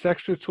this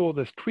extra tool,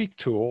 this tweak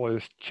tool, or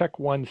this check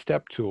one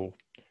step tool.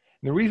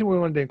 And the reason we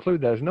wanted to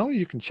include that is not only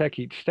you can check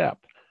each step,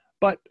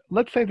 but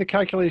let's say the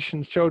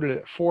calculations showed it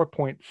at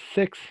 4.6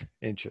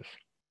 inches.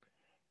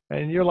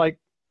 And you're like,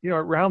 you know,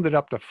 it rounded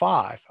up to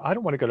 5. I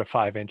don't want to go to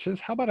 5 inches.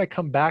 How about I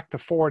come back to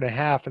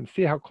 4.5 and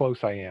see how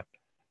close I am?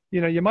 You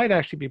know, you might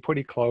actually be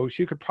pretty close.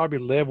 You could probably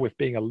live with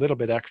being a little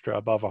bit extra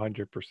above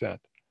 100%.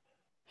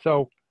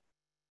 So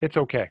it's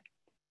okay.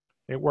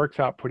 It works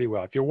out pretty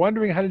well. If you're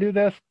wondering how to do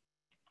this,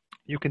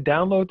 you can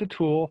download the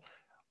tool.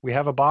 We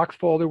have a box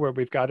folder where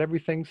we've got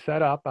everything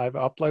set up. I've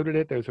uploaded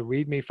it. There's a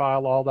README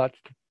file, all that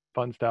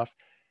fun stuff.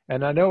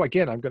 And I know,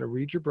 again, I'm going to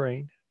read your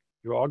brain.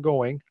 You're all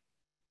going,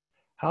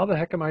 how the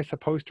heck am I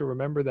supposed to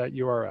remember that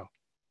URL?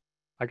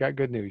 I got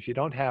good news. You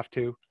don't have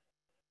to.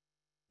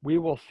 We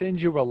will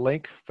send you a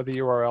link for the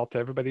URL to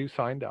everybody who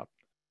signed up.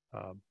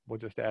 We'll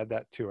just add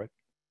that to it.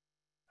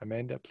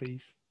 Amanda,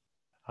 please.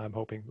 I'm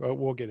hoping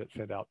we'll get it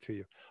sent out to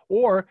you.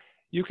 Or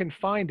you can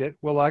find it.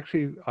 We'll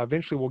actually,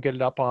 eventually we'll get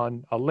it up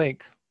on a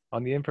link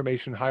on the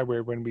information highway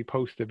when we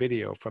post the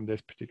video from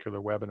this particular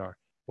webinar.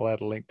 We'll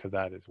add a link to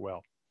that as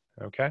well.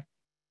 Okay.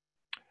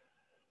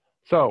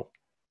 So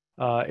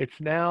it's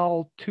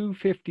now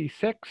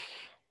 2:56.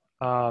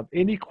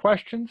 Any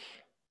questions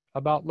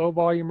about low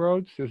volume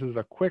roads? This is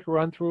a quick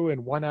run through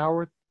in 1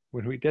 hour.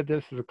 When we did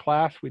this as a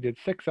class, we did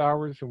 6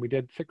 hours, and we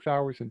did 6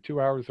 hours and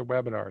 2 hours of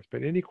webinars.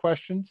 But any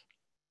questions?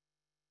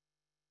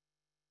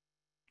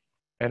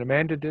 And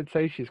Amanda did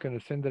say she's going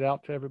to send it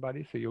out to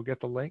everybody, so you'll get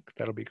the link.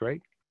 That'll be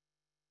great.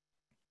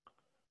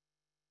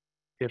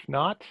 If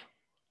not,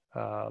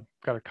 got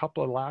a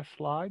couple of last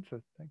slides.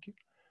 So thank you.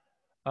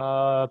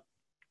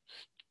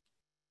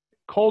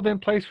 Cold in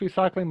place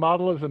recycling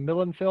model is a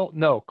mill and fill?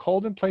 No,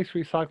 cold in place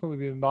recycling would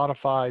be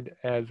modified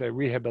as a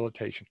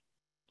rehabilitation.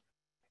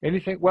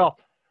 Anything, well,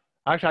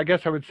 actually, I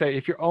guess I would say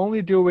if you're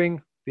only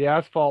doing the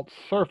asphalt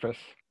surface,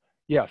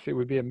 yes, it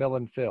would be a mill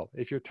and fill.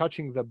 If you're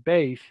touching the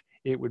base,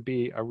 it would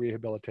be a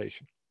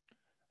rehabilitation,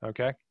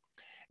 okay?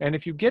 And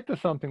if you get to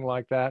something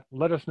like that,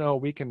 let us know.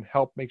 We can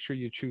help make sure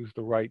you choose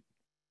the right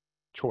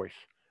choice.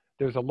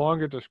 There's a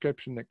longer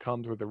description that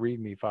comes with a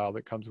README file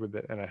that comes with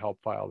it and a help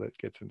file that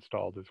gets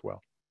installed as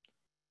well.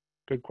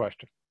 Good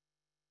question.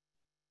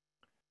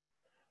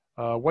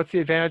 What's the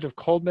advantage of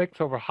cold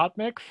mix over hot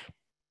mix?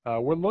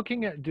 We're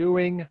looking at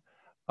doing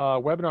a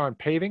webinar on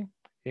paving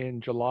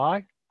in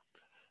July,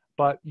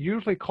 but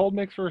usually cold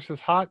mix versus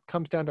hot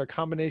comes down to a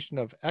combination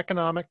of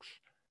economics,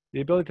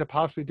 the ability to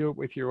possibly do it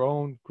with your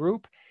own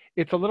group.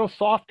 It's a little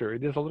softer.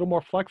 It is a little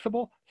more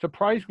flexible.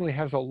 Surprisingly,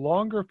 has a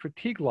longer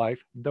fatigue life,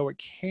 though it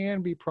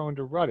can be prone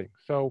to rutting.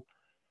 So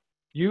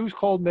use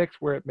cold mix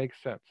where it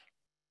makes sense.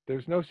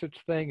 There's no such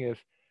thing as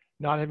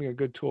not having a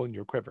good tool in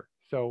your quiver.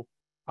 So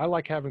I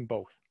like having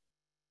both,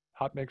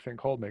 hot mix and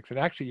cold mix. And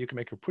actually, you can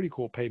make a pretty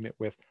cool pavement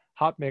with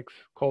hot mix,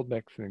 cold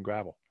mix, and then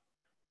gravel.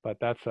 But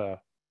that's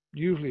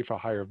usually for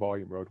higher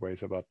volume roadways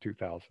above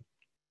 2,000.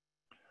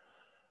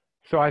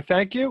 So I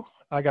thank you.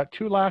 I got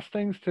two last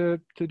things to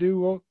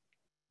do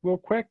real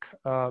quick,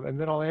 and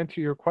then I'll answer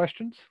your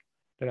questions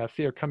that I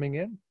see are coming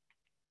in.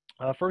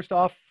 First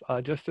off,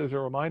 just as a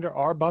reminder,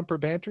 our bumper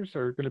banters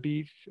are going to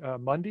be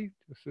Monday.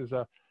 This is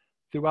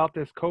throughout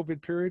this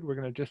COVID period. We're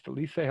going to just at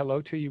least say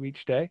hello to you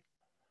each day.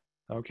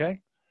 Okay.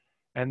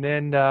 And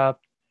then a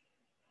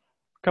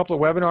couple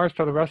of webinars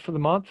for the rest of the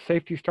month.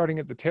 Safety starting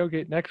at the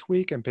tailgate next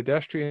week, and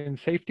pedestrian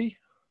safety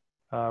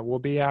will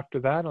be after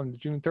that on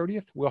June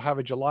 30th. We'll have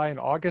a July and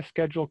August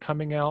schedule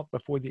coming out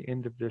before the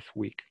end of this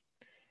week.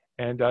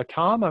 And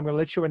Tom, I'm going to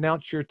let you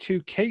announce your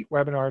two Kate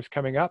webinars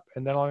coming up,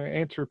 and then I'll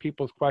answer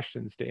people's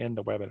questions to end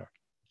the webinar.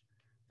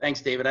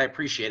 Thanks, David. I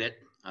appreciate it.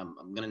 I'm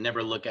going to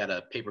never look at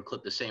a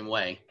paperclip the same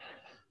way.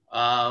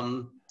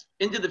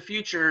 Into the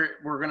future,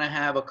 we're going to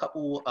have a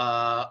couple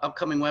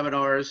upcoming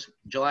webinars.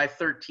 July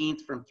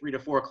 13th from 3 to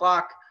 4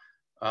 o'clock.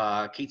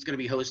 Kate's going to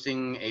be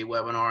hosting a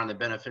webinar on the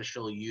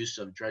beneficial use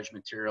of dredge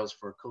materials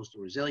for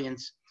coastal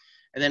resilience.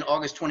 And then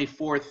August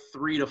 24th,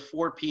 3 to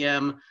 4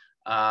 p.m.,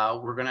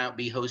 we're going to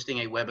be hosting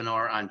a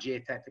webinar on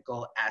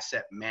geotechnical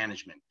asset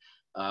management.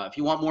 If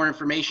you want more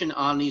information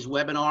on these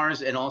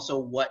webinars and also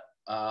what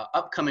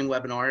upcoming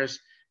webinars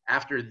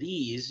after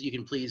these, you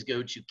can please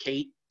go to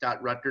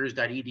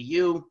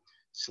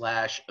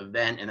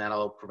kate.rutgers.edu/event, and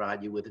that'll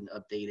provide you with an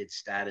updated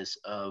status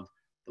of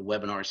the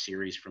webinar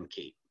series from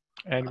Kate.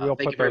 And we'll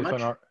put those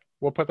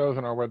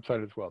on our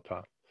website as well,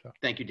 Tom. So.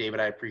 Thank you, David.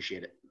 I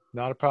appreciate it.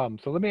 Not a problem.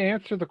 So let me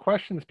answer the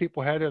questions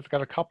people had. It's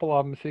got a couple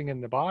of them sitting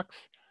in the box,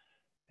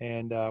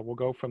 and we'll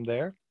go from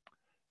there.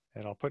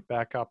 And I'll put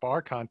back up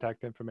our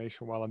contact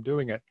information while I'm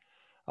doing it.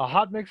 A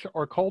hot mix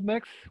or cold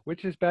mix,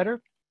 which is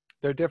better?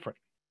 They're different.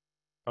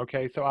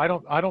 Okay, so I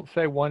don't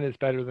say one is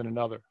better than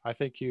another. I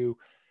think you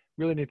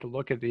really need to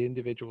look at the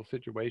individual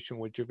situation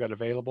which you've got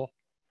available.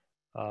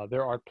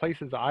 There are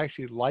places I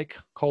actually like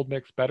cold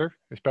mix better,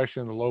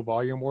 especially in the low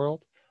volume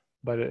world,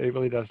 but it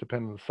really does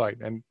depend on the site.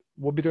 And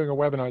we'll be doing a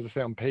webinar, as I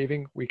say, on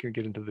paving. We can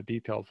get into the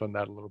details on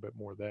that a little bit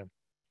more then.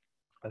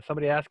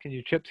 Somebody asked, can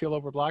you chip seal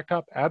over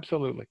blacktop?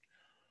 Absolutely.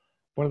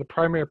 One of the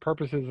primary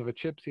purposes of a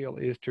chip seal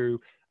is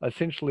to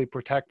essentially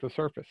protect the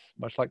surface,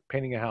 much like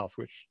painting a house,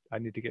 which I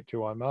need to get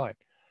to on mine.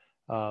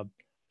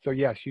 So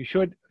yes, you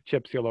should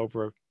chip seal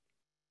over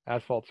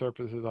asphalt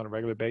surfaces on a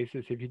regular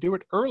basis. If you do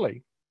it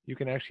early, you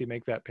can actually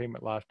make that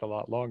pavement last a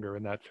lot longer,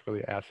 and that's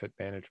really asset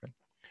management.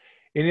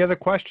 Any other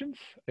questions?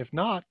 If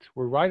not,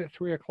 we're right at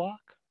 3 o'clock.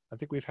 I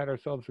think we've had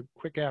ourselves a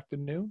quick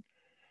afternoon.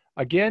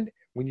 Again,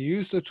 when you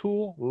use the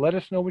tool, let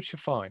us know what you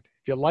find.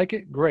 If you like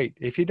it, great.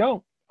 If you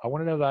don't, I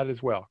want to know that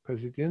as well,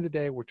 because at the end of the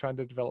day, we're trying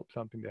to develop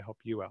something to help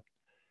you out.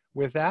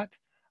 With that,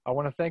 I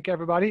want to thank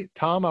everybody.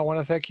 Tom, I want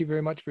to thank you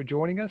very much for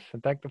joining us,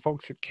 and thank the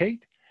folks at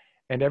Kate.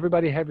 And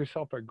everybody have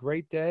yourself a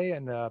great day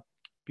and a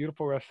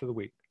beautiful rest of the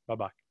week.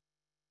 Bye-bye.